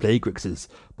 Everyone wants to play Grixis,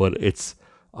 but it's,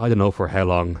 I don't know for how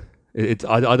long. I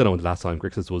don't know when the last time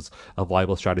Grixis was a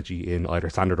viable strategy in either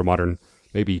standard or modern.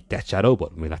 Maybe Death Shadow,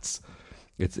 but I mean it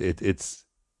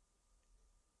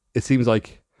seems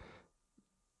like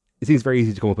it seems very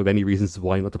easy to come up with any reasons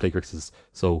why not to play Grixis.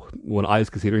 So when I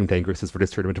was considering playing Grixis for this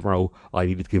tournament tomorrow, I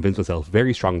needed to convince myself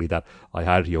very strongly that I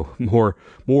had more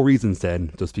reasons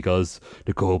than just because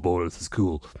the gold bonus is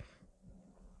cool.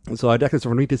 So I deck this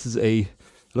for me. This is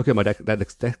look at my deck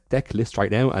list right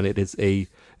now, and it is a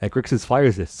Grixis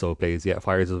Fires list. So it plays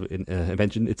Fires of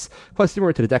Invention. It's quite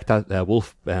similar to the deck that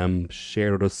Wolf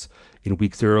shared with us in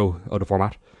week 0 of the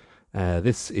format.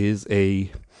 This is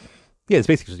it's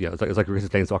basically just, it's like a Grixis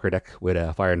Planeswalker deck with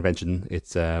Fire Invention.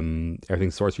 It's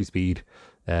everything's sorcery speed,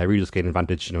 really just gain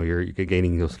advantage. You're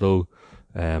gaining slow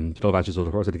advantages over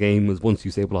the course of the game. Is once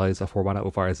you stabilize a 4-mana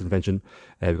with Fire's Invention.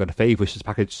 We've got a Fey Wishes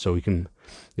package, so you can,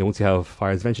 once you have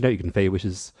Fire's Invention out, you can Fey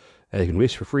Wishes. You can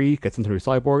wish for free, gets into your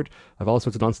sideboard. I have all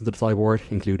sorts of nonsense to the sideboard,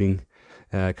 including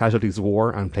Casualties of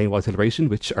War and Planewide Celebration,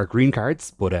 which are green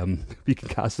cards, but we can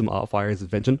cast them off Fire's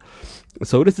Invention.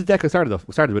 So this is the deck I started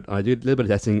with. I did a little bit of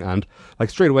testing, and like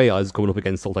straight away I was going up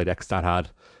against Sultai decks that had,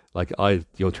 like, I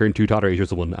turn 2 Totter Age or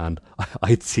someone, and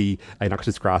I'd see a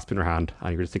Noxious Grasp in her hand,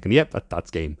 and you're just thinking, yep,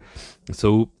 that's game.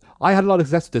 So I had a lot of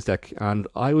success with this deck, and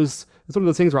it's one of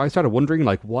those things where I started wondering,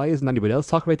 like, why isn't anybody else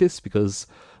talking about this? Because,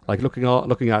 like,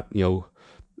 looking at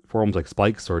forums like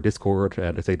Spikes or Discord,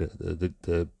 let's say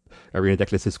the Arena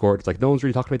Decklist Discord, it's like no one's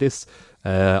really talking about this.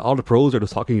 All the pros are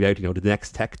just talking about the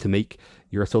next tech to make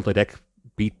your Sultai deck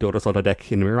beat the other Sultai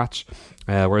deck in a mirror match,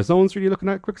 whereas no one's really looking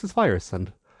at Grixis Fires,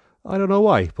 and I don't know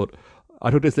why. But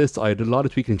I took this list, I did a lot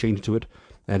of tweaking and changing to it,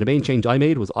 and the main change I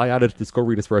made was I added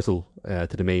Discovery Dispersal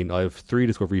to the main. I have 3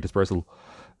 Discovery Dispersal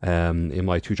in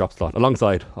my 2-drop slot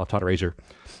alongside of Totter Azure.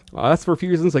 That's for a few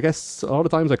reasons. I guess a lot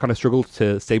of times I kind of struggled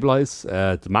to stabilize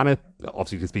the mana.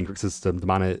 Obviously, this being Grixis, the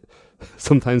mana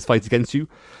sometimes fights against you.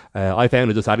 I found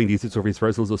that just adding these Discovery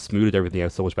Dispersals just smoothed everything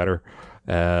out so much better.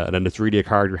 And then it's really a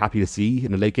card you're happy to see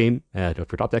in the late game, if you're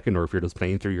top decking or if you're just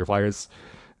playing through your Flyers.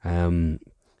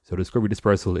 So Discovery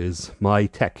Dispersal is my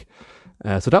tech.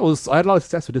 So I had a lot of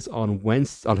success with this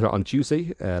on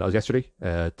Tuesday. That was yesterday.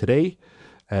 Today,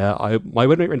 my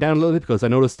win rate went down a little bit because I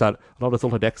noticed that a lot of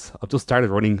Sultai decks I've just started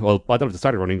running. Well, I don't have just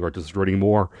started running, or just running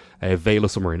more Veil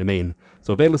of Summer in the main.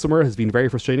 So Veil of Summer has been very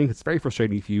frustrating. It's very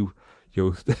frustrating if you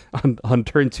on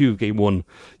turn 2 of game 1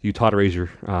 you Totter Azure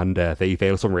and they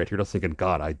Veil of Summer it. You're just thinking,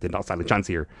 God, I did not stand a chance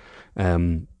here.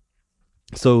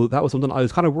 So that was something I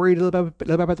was kind of worried a little bit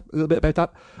about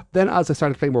that. Then as I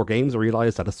started playing more games, I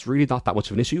realized that it's really not that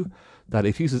much of an issue. That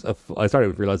I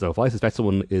started to realize that if I suspect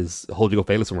someone is holding up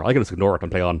Veil somewhere, I can just ignore it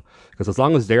and play on. Because as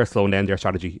long as they're slowing down their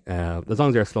strategy, as long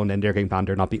as they're slowing down their game plan,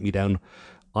 they're not beating me down,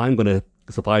 I'm going to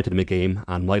supply to the mid game,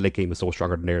 and my late game is so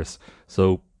stronger than theirs.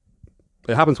 So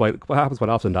it happens quite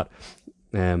often that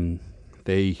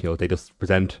they just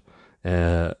present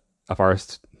a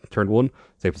forest turn 1,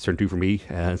 say if it's turn 2 for me,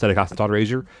 instead of casting Totter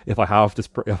Azure, if I have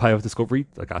Discovery,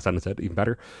 I cast that instead, even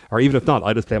better. Or even if not,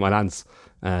 I just play my lands.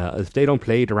 If they don't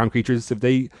play the ramp creatures, if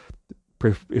they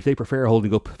prefer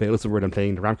holding up Veil of Summer than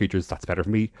playing the ramp creatures, that's better for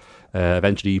me.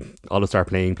 Eventually, I'll just start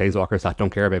playing Planeswalkers that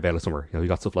don't care about Veil of Summer. You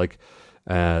got stuff like,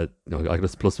 I can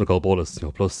just plus Nicole Bolas,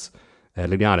 plus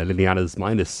Liliana. Liliana's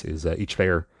minus is each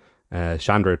player.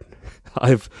 Chandra,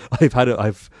 I've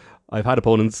had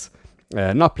opponents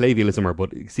not play Veil of Summer,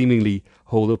 but seemingly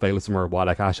hold up Veil of Summer while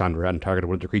I cast Chandra and target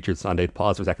one of the creatures, and they'd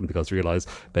pause for a second because they realise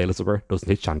Veil of Summer doesn't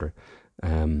hit Chandra.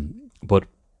 But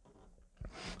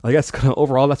I guess kind of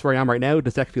overall that's where I am right now.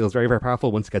 This deck feels very, very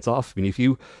powerful once it gets off. I mean, if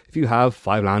you have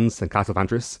 5 lands and Castle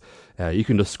Vantress, you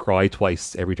can just scry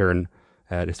twice every turn.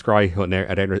 Scry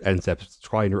at end step,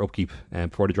 scry in your upkeep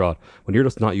before the draw. When you're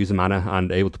just not using mana and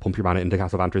able to pump your mana into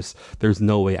Castle Vantress, there's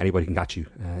no way anybody can catch you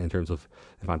in terms of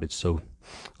advantage. So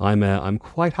I'm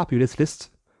quite happy with this list.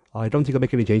 I don't think I'll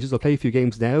make any changes. I'll play a few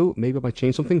games now. Maybe I might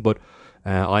change something, but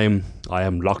I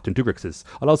am locked into Grixis.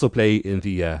 I'll also play in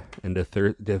the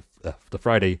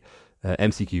Friday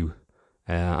MCQ,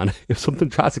 and if something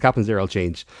drastic happens there, I'll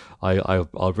change.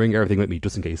 I'll bring everything with me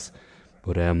just in case.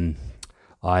 But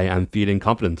I am feeling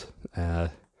confident.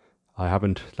 Last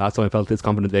time I felt this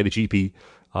confident at a GP,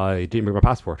 I didn't bring my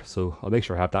passport, so I'll make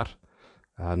sure I have that.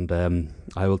 And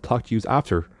I will talk to you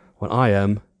after when I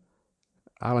am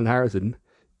Alan Harrison,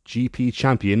 GP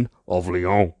champion of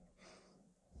Lyon.